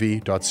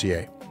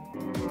cfuv.ca.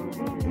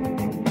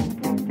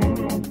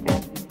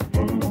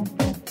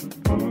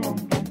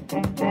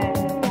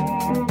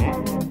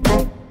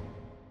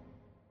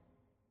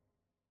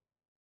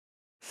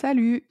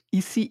 Salut,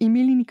 ici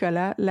Émilie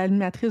Nicolas,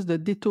 l'animatrice de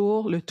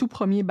Détour, le tout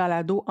premier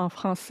balado en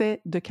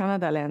français de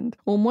CANADALAND.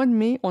 Au mois de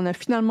mai, on a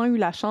finalement eu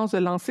la chance de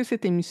lancer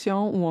cette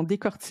émission où on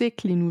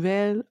décortique les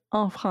nouvelles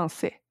en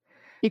français.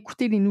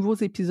 Écoutez les nouveaux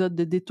épisodes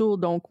de Détour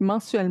donc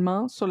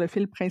mensuellement sur le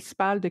fil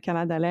principal de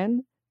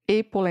CANADALAND.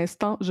 Et pour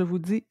l'instant, je vous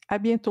dis à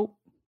bientôt.